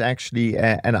 there is actually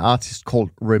an artist called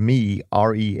Remy,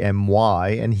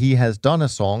 Remy, and he has done a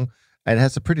song and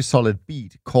has a pretty solid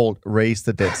beat called Raise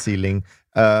the Debt Ceiling.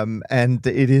 And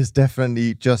it is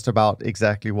definitely just about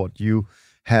exactly what you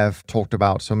have talked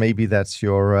about. So maybe that's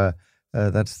your...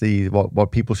 that's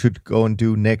what people should go and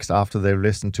do next after they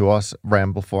listen to us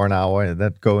ramble for an hour, and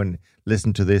that go and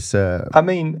listen to this. I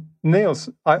mean, Niels,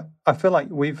 I feel like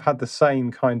we've had the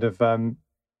same kind of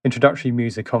introductory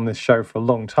music on this show for a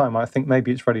long time. I think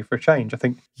maybe it's ready for a change. I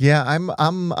think. Yeah,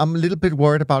 I'm a little bit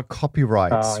worried about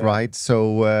copyrights, right?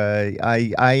 So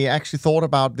I actually thought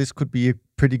about this could be a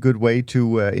pretty good way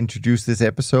to introduce this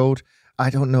episode. I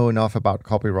don't know enough about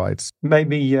copyrights.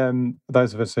 Maybe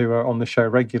those of us who are on the show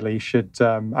regularly should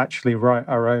actually write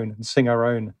our own and sing our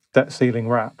own debt ceiling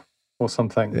rap or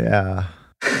something. Yeah.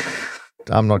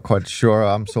 I'm not quite sure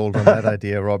I'm sold on that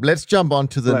idea, Rob. Let's jump on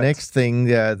to the next thing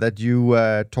that you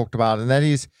talked about, and that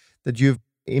is that you've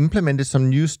implemented some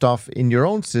new stuff in your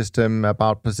own system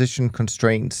about position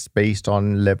constraints based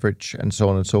on leverage and so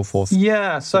on and so forth.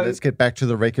 Yeah. So let's get back to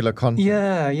the regular content.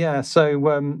 Yeah. So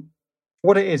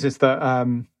what it is that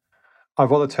I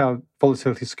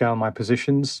volatility scale my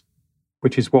positions,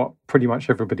 which is what pretty much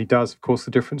everybody does. Of course,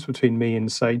 the difference between me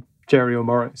and, say, Jerry or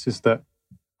Moritz is that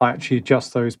I actually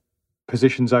adjust those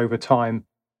positions over time,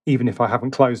 even if I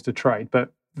haven't closed a trade.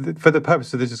 But for the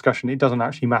purpose of this discussion, it doesn't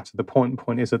actually matter. The point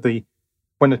is that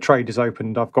when a trade is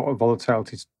opened, I've got a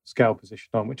volatility scale position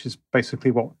on, which is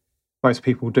basically what most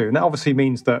people do. And that obviously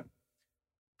means that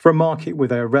for a market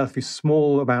with a relatively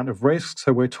small amount of risk,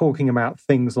 so we're talking about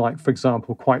things like, for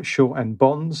example, quite short-end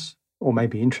bonds or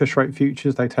maybe interest rate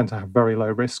futures, they tend to have very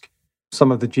low risk.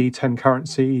 Some of the G10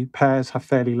 currency pairs have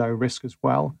fairly low risk as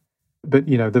well. But,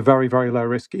 the very, very low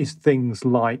risk is things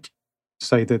like,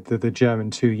 say, the German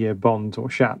 2-year bond, or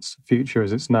Schatz future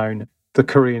as it's known, the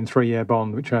Korean 3-year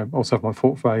bond, which I also have in my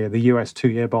portfolio, the US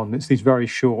 2-year bond. It's these very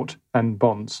short-end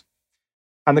bonds.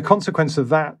 And the consequence of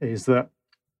that is that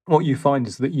what you find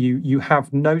is that you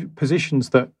have no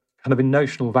positions that kind of in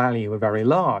notional value are very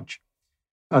large,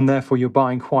 and therefore you're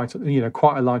buying quite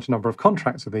a large number of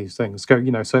contracts of these things.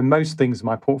 So most things in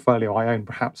my portfolio, I own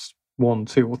perhaps 1,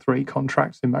 2, or 3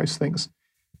 contracts in most things.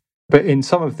 But in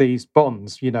some of these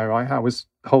bonds, I was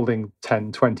holding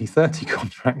 10, 20, 30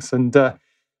 contracts, and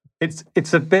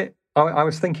it's a bit. I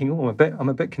was thinking, I'm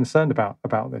a bit concerned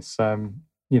about this.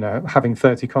 Having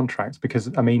 30 contracts, because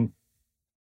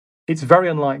it's very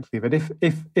unlikely that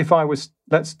if I was,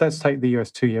 let's take the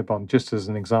US 2-year bond just as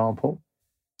an example.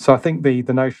 So I think the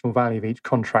notional value of each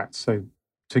contract, so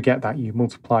to get that, you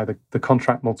multiply the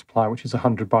contract multiplier, which is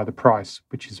 100 by the price,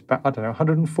 which is about,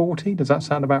 140. Does that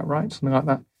sound about right? Something like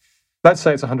that. Let's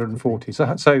say it's 140.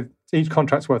 So each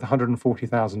contract's worth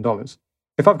 $140,000.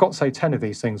 If I've got, say, 10 of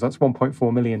these things, that's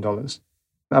 $1.4 million.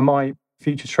 And my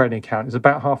futures trading account is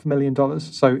about $500,000.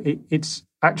 So it's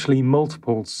actually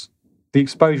multiples. The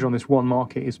exposure on this one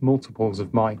market is multiples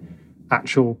of my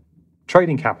actual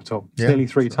trading capital. It's nearly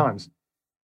 3 times.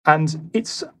 And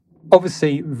it's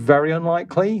obviously very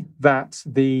unlikely that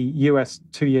the US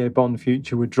 2-year bond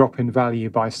future would drop in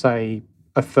value by, say,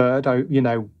 a third,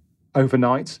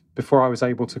 overnight before I was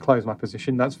able to close my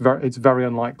position. It's very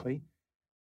unlikely.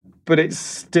 But it's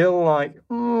still like,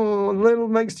 a little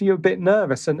makes you a bit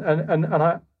nervous. And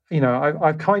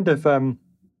I've kind of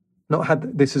not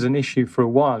had this as an issue for a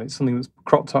while. It's something that's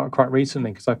cropped up quite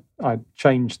recently because I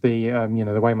changed the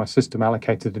way my system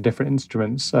allocated the different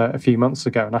instruments a few months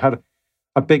ago, and I had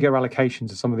a bigger allocation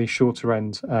to some of these shorter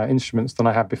end instruments than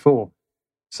I had before.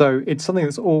 So it's something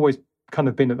that's always kind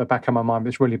of been at the back of my mind, but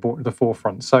it's really brought to the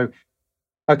forefront. So,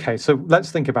 okay, so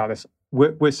let's think about this.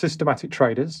 We're systematic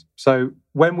traders. So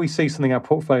when we see something in our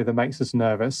portfolio that makes us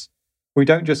nervous, we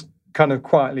don't just kind of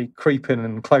quietly creep in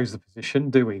and close the position,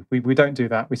 do we? We don't do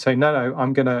that. We say, no,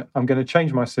 I'm gonna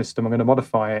change my system. I'm gonna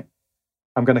modify it.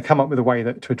 I'm going to come up with a way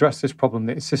to address this problem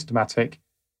that is systematic.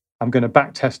 I'm going to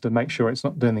back test and make sure it's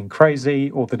not doing anything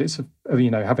crazy or that it's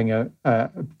having a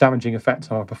damaging effect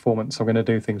on our performance. I'm going to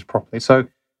do things properly. So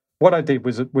what I did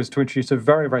was to introduce a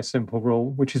very, very simple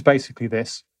rule, which is basically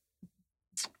this: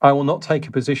 I will not take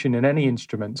a position in any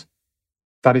instrument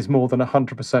that is more than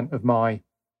 100% of my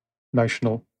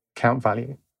notional account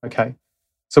value. Okay.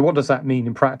 So what does that mean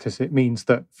in practice? It means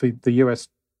that for the US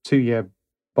 2-year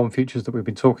bond futures that we've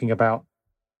been talking about,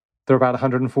 they're about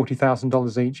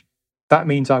 $140,000 each. That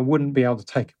means I wouldn't be able to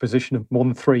take a position of more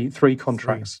than three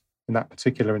contracts in that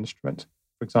particular instrument,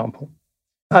 for example.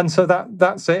 And so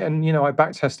that's it. And I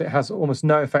backtest it. It has almost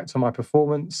no effect on my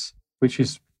performance, which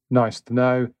is nice to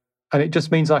know. And it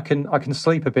just means I can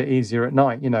sleep a bit easier at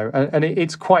night. And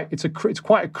it's quite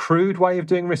a crude way of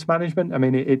doing risk management. I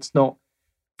mean, it's not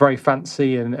very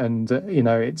fancy and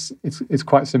it's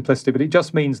quite simplistic. But it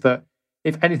just means that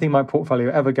if anything, my portfolio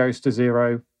ever goes to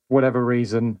zero, whatever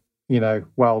reason,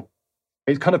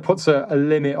 it kind of puts a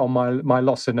limit on my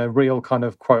loss in a real kind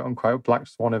of quote unquote black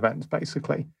swan event,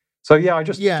 basically. So I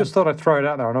just thought I'd throw it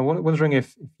out there, and I'm wondering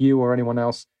if you or anyone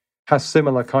else has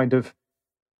similar kind of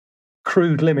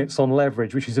crude limits on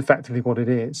leverage, which is effectively what it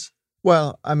is.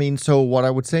 Well, I mean, so what I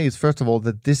would say is, first of all,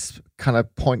 that this kind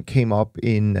of point came up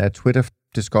in a Twitter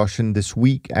discussion this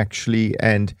week, actually,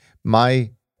 and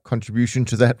my contribution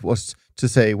to that was to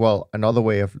say, well, another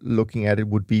way of looking at it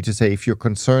would be to say, if you're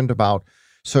concerned about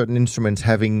certain instruments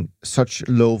having such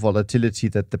low volatility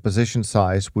that the position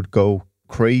size would go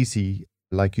crazy,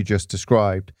 like you just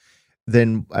described,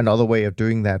 then another way of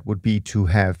doing that would be to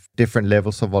have different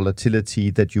levels of volatility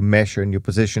that you measure in your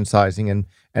position sizing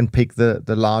and pick the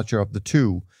larger of the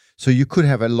two. So you could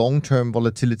have a long-term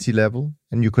volatility level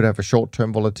and you could have a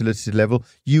short-term volatility level.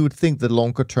 You would think the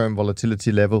longer-term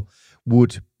volatility level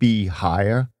would be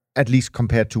higher, at least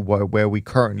compared to where we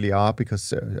currently are,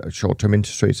 because short-term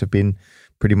interest rates have been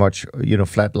pretty much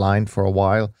flatlined for a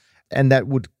while. And that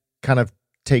would kind of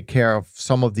take care of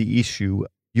some of the issue.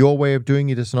 Your way of doing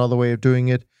it is another way of doing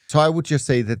it. So I would just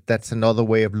say that that's another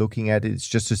way of looking at it. It's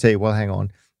just to say, well, hang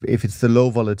on, if it's the low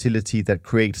volatility that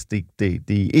creates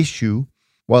the issue,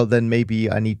 well, then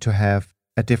maybe I need to have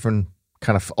a different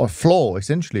kind of a floor.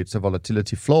 Essentially, it's a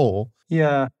volatility floor.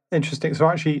 Yeah, interesting. So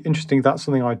actually, interesting, that's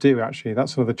something I do, actually.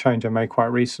 That's sort of the change I made quite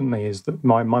recently, is that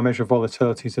my measure of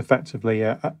volatility is effectively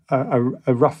a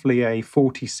roughly a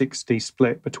 40-60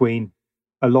 split between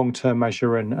a long-term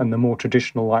measure and the more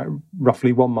traditional, like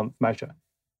roughly 1 month measure.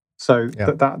 So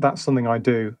that's something I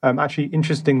do. Actually,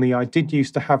 interestingly, I did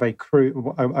used to have a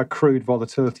crude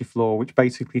volatility floor, which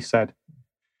basically said,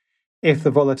 if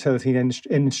the volatility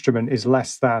instrument is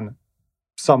less than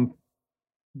some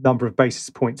number of basis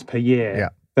points per year,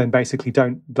 then basically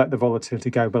don't let the volatility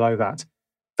go below that.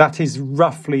 That is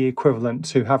roughly equivalent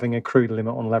to having a crude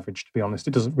limit on leverage, to be honest.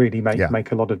 It doesn't really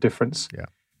make a lot of difference. Yeah.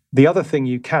 The other thing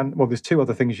there's two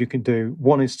other things you can do.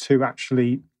 One is to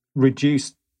actually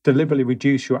deliberately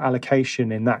reduce your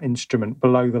allocation in that instrument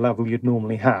below the level you'd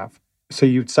normally have. So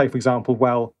you'd say, for example,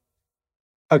 well,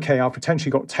 okay, I've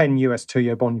potentially got 10 US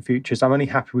 2-year bond futures. I'm only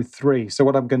happy with 3. So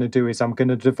what I'm going to do is I'm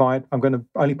going to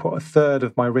only put a third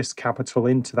of my risk capital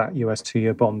into that US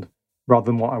 2-year bond rather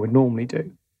than what I would normally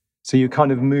do. So you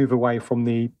kind of move away from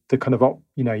the kind of,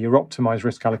 your optimized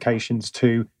risk allocations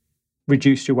to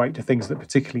reduce your weight to things that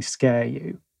particularly scare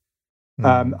you.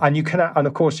 And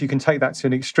of course, you can take that to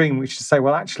an extreme, which is to say,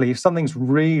 well, actually, if something's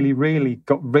really, really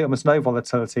got almost no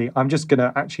volatility, I'm just going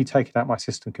to actually take it out of my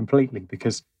system completely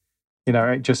because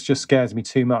it just scares me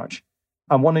too much.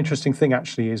 And one interesting thing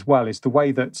actually as well is the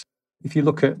way that if you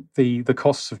look at the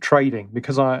costs of trading,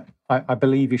 because I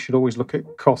believe you should always look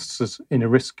at costs as in a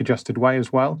risk-adjusted way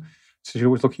as well. So you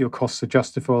always look at your costs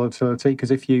adjusted for volatility,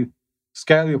 because if you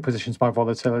scale your positions by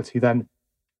volatility, then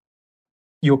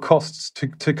your costs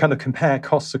to kind of compare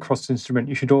costs across the instrument,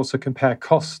 you should also compare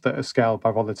costs that are scaled by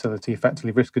volatility,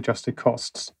 effectively risk-adjusted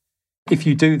costs. If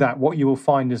you do that, what you will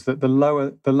find is that the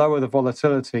lower the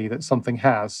volatility that something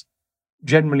has,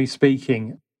 generally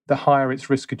speaking, the higher its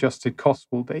risk-adjusted cost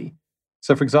will be.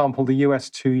 So, for example, the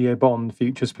US 2-year bond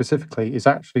future specifically is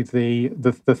actually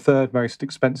the third most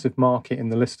expensive market in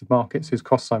the list of markets whose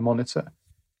costs I monitor.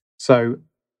 So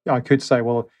I could say,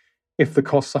 well, if the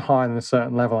costs are higher than a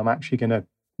certain level, I'm actually going to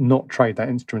not trade that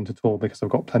instrument at all because I've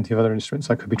got plenty of other instruments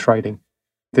I could be trading.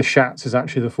 The Schatz is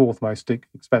actually the fourth most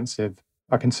expensive.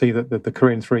 I can see that the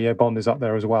Korean 3-year bond is up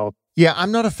there as well. Yeah,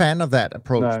 I'm not a fan of that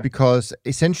approach because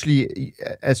essentially,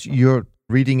 as you're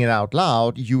reading it out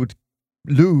loud, you would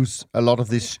lose a lot of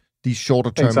these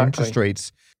shorter term interest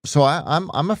rates. So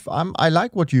I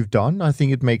like what you've done. I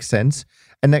think it makes sense,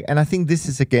 and I think this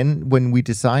is again when we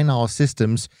design our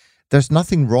systems. There's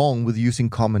nothing wrong with using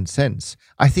common sense.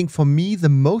 I think for me the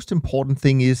most important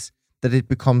thing is that it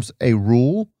becomes a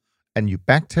rule, and you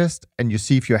backtest and you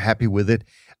see if you're happy with it.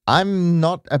 I'm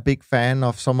not a big fan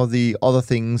of some of the other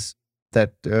things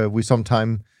that we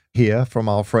sometimes hear from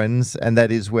our friends, and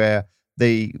that is where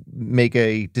they make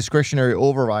a discretionary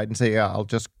override and say, I'll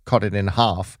just cut it in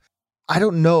half. I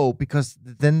don't know, because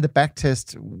then the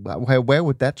backtest, where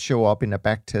would that show up in a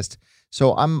backtest?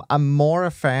 So I'm more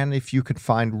a fan if you could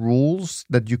find rules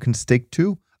that you can stick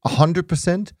to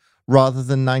 100% rather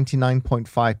than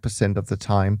 99.5% of the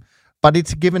time. But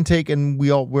it's a give and take, and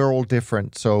we're all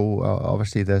different. So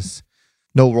obviously there's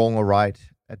no wrong or right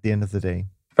at the end of the day.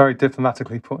 Very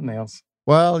diplomatically put, Niels.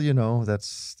 Well,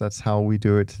 that's how we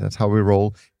do it. That's how we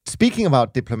roll. Speaking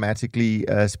about diplomatically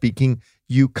speaking,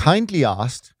 you kindly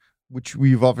asked, which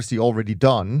we've obviously already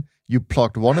done, you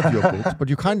plugged one of your books, but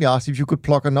you kindly asked if you could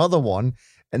plug another one.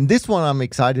 And this one I'm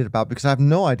excited about because I have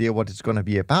no idea what it's going to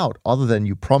be about, other than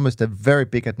you promised a very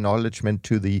big acknowledgement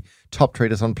to the Top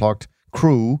Traders Unplugged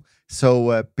crew.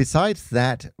 So besides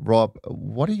that, Rob,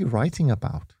 what are you writing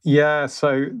about? Yeah,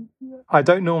 so I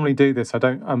don't normally do this. I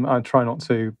try not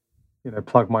to,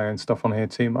 plug my own stuff on here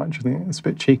too much. I think it's a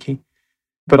bit cheeky.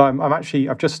 But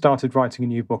I've just started writing a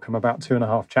new book. I'm about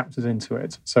 2.5 chapters into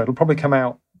it. So it'll probably come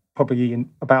out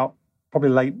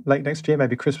late next year,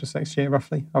 maybe Christmas next year,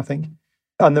 roughly, I think.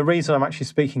 And the reason I'm actually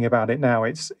speaking about it now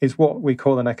is what we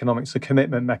call in economics a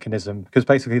commitment mechanism. Because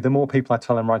basically, the more people I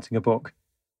tell I'm writing a book,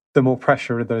 the more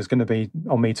pressure there's going to be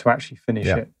on me to actually finish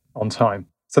it on time.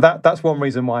 So that's one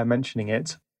reason why I'm mentioning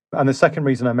it. And the second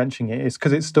reason I'm mentioning it is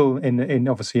because it's still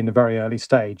obviously in a very early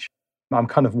stage. I'm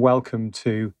kind of welcome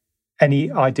to any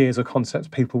ideas or concepts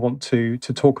people want to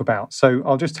talk about. So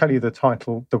I'll just tell you the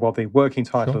title, the working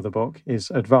title of the book is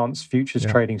Advanced Futures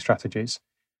Trading Strategies.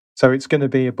 So it's going to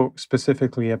be a book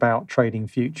specifically about trading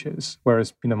futures,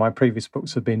 whereas my previous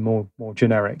books have been more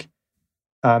generic.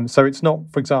 So it's not,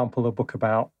 for example, a book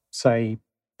about, say,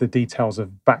 the details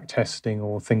of backtesting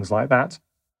or things like that.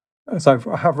 So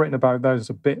I have written about those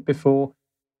a bit before,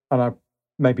 and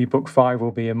maybe book 5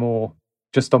 will be a more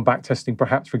just on backtesting,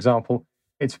 perhaps, for example.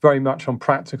 It's very much on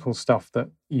practical stuff that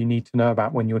you need to know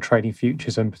about when you're trading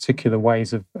futures and particular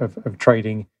ways of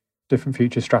trading different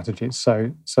future strategies.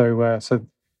 So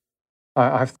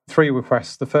I have 3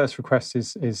 requests. The first request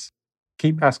is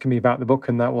keep asking me about the book,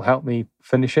 and that will help me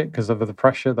finish it because of the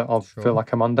pressure that I'll feel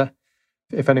like I'm under.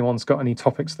 If anyone's got any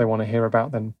topics they want to hear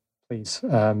about, then please,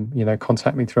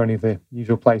 contact me through any of the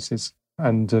usual places.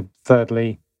 And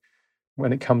thirdly,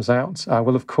 when it comes out, I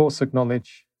will of course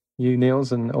acknowledge you,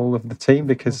 Niels, and all of the team,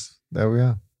 because there we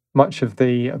are. Much of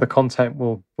the content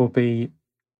will be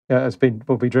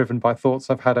driven by thoughts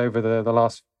I've had over the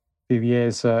last few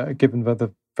years, given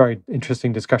the very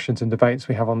interesting discussions and debates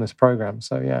we have on this program.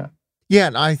 So yeah. Yeah,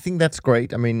 and I think that's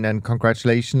great. I mean, and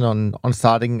congratulations on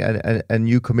starting a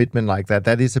new commitment like that.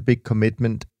 That is a big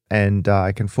commitment, and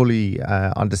I can fully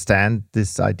understand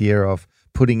this idea of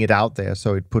putting it out there.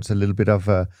 So it puts a little bit of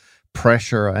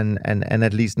pressure, and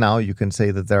at least now you can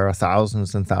say that there are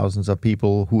thousands and thousands of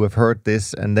people who have heard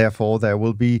this, and therefore there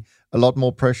will be a lot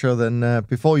more pressure than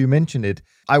before you mentioned it.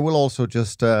 I will also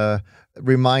just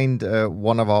remind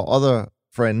one of our other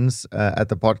friends at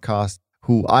the podcast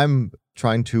who I'm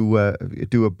trying to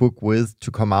do a book with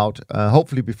to come out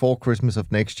hopefully before Christmas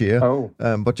of next year.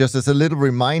 But just as a little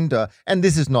reminder, and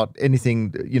this is not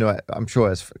anything, I'm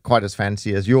sure quite as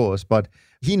fancy as yours, but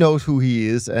he knows who he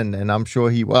is, and I'm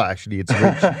sure actually it's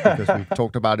Rich, because we've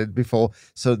talked about it before.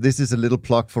 So this is a little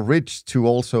plug for Rich to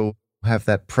also have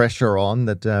that pressure on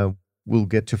that we'll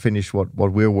get to finish what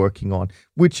we're working on,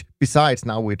 which besides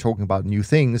now we're talking about new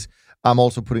things, I'm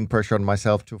also putting pressure on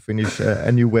myself to finish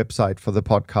a new website for the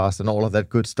podcast and all of that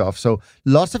good stuff. So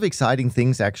lots of exciting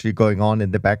things actually going on in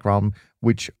the background,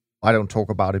 which I don't talk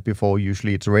about it before.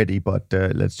 Usually it's ready, but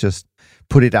let's just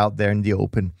put it out there in the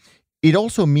open. It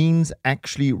also means,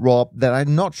 actually, Rob, that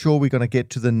I'm not sure we're going to get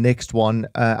to the next one.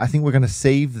 I think we're going to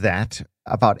save that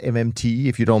about MMT,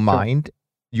 if you don't mind.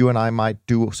 You and I might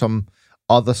do some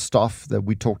other stuff that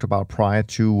we talked about prior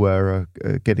to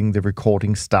getting the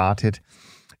recording started.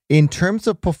 In terms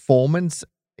of performance,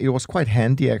 it was quite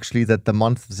handy actually that the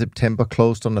month of September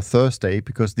closed on a Thursday,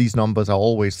 because these numbers are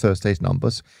always Thursday's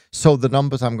numbers. So the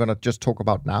numbers I'm going to just talk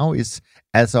about now is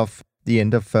as of the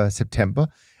end of September.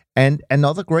 And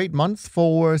another great month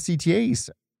for CTAs.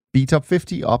 BTOP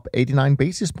 50 up 89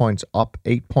 basis points, up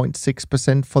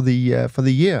 8.6% for the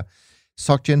year.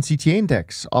 SocGen CTA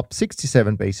Index up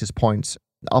 67 basis points,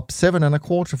 up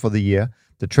 7.25% for the year.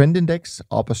 The Trend Index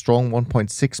up a strong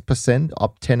 1.6%,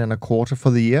 up 10.25% for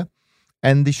the year.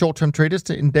 And the Short-Term Traders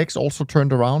Index also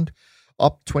turned around,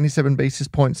 up 27 basis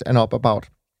points and up about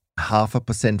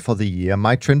 0.5% for the year.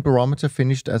 My trend barometer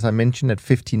finished, as I mentioned, at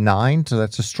 59, so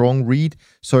that's a strong read.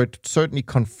 So it certainly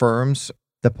confirms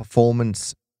the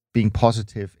performance being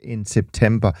positive in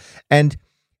September. And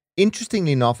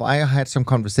interestingly enough, I had some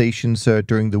conversations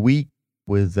during the week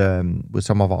with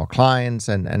some of our clients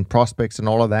and prospects and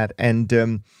all of that.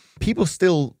 And people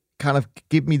still kind of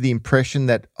give me the impression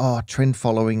that, trend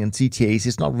following and CTAs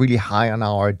is not really high on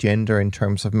our agenda in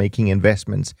terms of making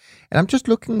investments. And I'm just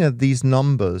looking at these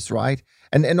numbers, right?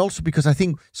 And also because I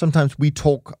think sometimes we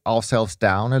talk ourselves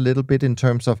down a little bit in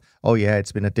terms of,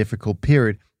 it's been a difficult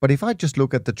period. But if I just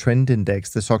look at the trend index,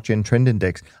 the SocGen trend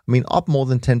index, I mean, up more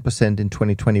than 10% in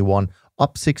 2021,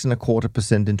 up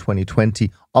 6.25% in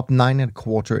 2020, up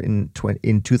 9.25%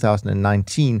 in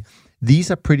 2019. These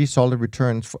are pretty solid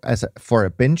returns for a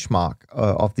benchmark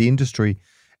of the industry.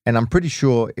 And I'm pretty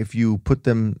sure if you put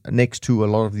them next to a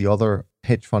lot of the other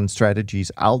hedge fund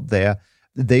strategies out there,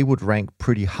 they would rank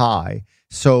pretty high.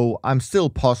 So I'm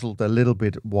still puzzled a little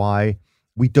bit why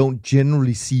we don't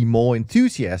generally see more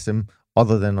enthusiasm,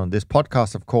 other than on this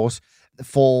podcast, of course,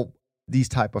 for these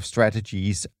type of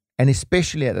strategies. And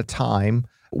especially at a time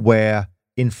where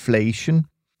inflation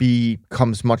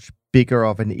becomes much bigger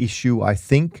of an issue, I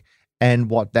think, and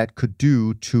what that could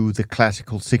do to the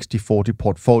classical 60-40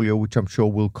 portfolio, which I'm sure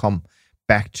we'll come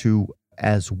back to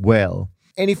as well.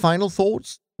 Any final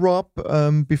thoughts, Rob,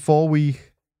 before we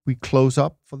close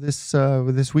up for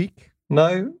this week?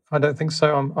 No, I don't think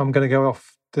so. I'm going to go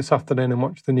off this afternoon and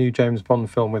watch the new James Bond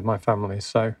film with my family.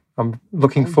 So I'm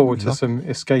looking forward to some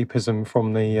escapism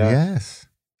from the... Yes.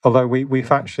 Although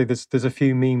we've actually, there's a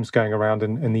few memes going around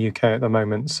in the UK at the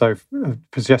moment, so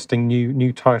suggesting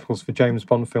new titles for James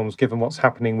Bond films, given what's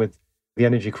happening with the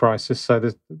energy crisis. So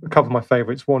there's a couple of my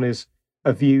favourites. One is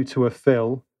A View to a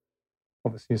Fill,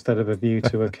 obviously instead of A View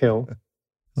to a Kill.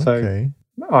 So okay.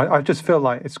 I just feel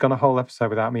like it's gone a whole episode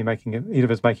without me either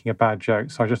of us making a bad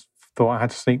joke. So I just thought I had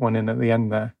to sneak one in at the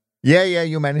end there. Yeah,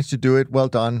 you managed to do it. Well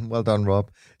done, Rob.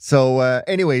 So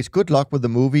anyways, good luck with the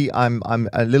movie. I'm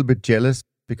a little bit jealous,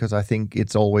 because I think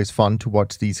it's always fun to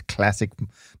watch these classic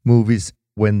movies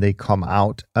when they come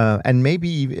out. And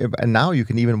now you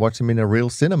can even watch them in a real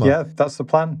cinema. Yeah, that's the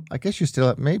plan. I guess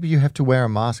maybe you have to wear a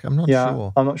mask. I'm not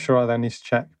sure. I'm not sure either. I need to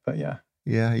check, but yeah.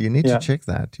 Yeah, you need to check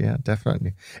that. Yeah,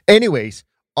 definitely. Anyways,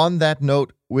 on that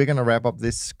note, we're going to wrap up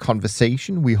this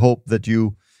conversation. We hope that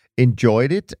you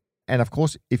enjoyed it. And of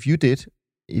course, if you did,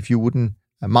 if you wouldn't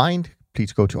mind,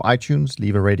 please go to iTunes,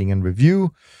 leave a rating and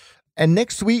review. And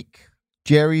next week,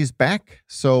 Jerry's back,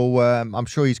 so I'm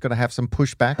sure he's going to have some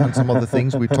pushback on some of the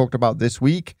things we talked about this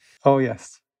week. Oh,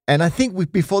 yes. And I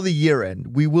think before the year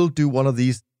end, we will do one of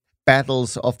these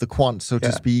battles of the quants, so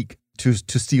to speak, to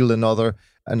steal another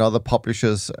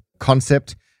publisher's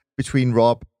concept between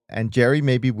Rob and Jerry.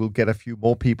 Maybe we'll get a few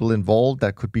more people involved.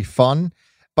 That could be fun.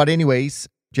 But anyways,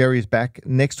 Jerry is back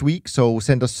next week, so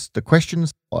send us the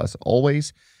questions. As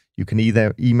always, you can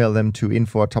either email them to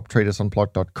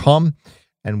info@toptradersunplugged.com.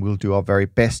 and we'll do our very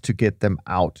best to get them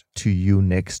out to you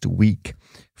next week.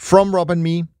 From Rob and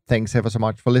me, thanks ever so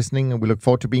much for listening, and we look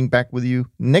forward to being back with you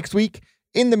next week.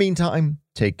 In the meantime,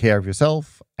 take care of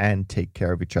yourself and take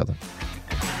care of each other.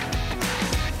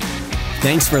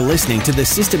 Thanks for listening to the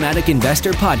Systematic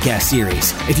Investor podcast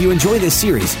series. If you enjoy this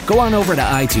series, go on over to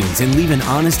iTunes and leave an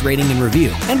honest rating and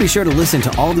review. And be sure to listen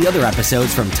to all the other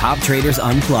episodes from Top Traders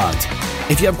Unplugged.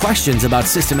 If you have questions about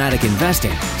systematic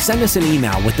investing, send us an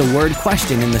email with the word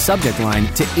question in the subject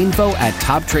line to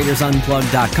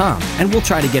info@toptradersunplugged.com, and we'll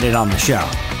try to get it on the show.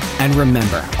 And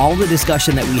remember, all the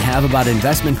discussion that we have about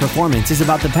investment performance is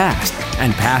about the past,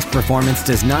 and past performance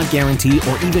does not guarantee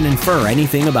or even infer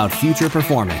anything about future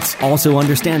performance. Also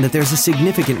understand that there's a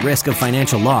significant risk of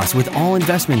financial loss with all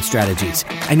investment strategies,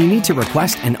 and you need to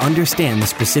request and understand the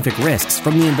specific risks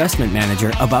from the investment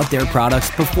manager about their products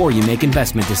before you make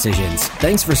investment decisions.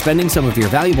 Thanks for spending some of your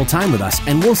valuable time with us,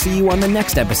 and we'll see you on the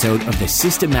next episode of The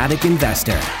Systematic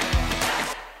Investor.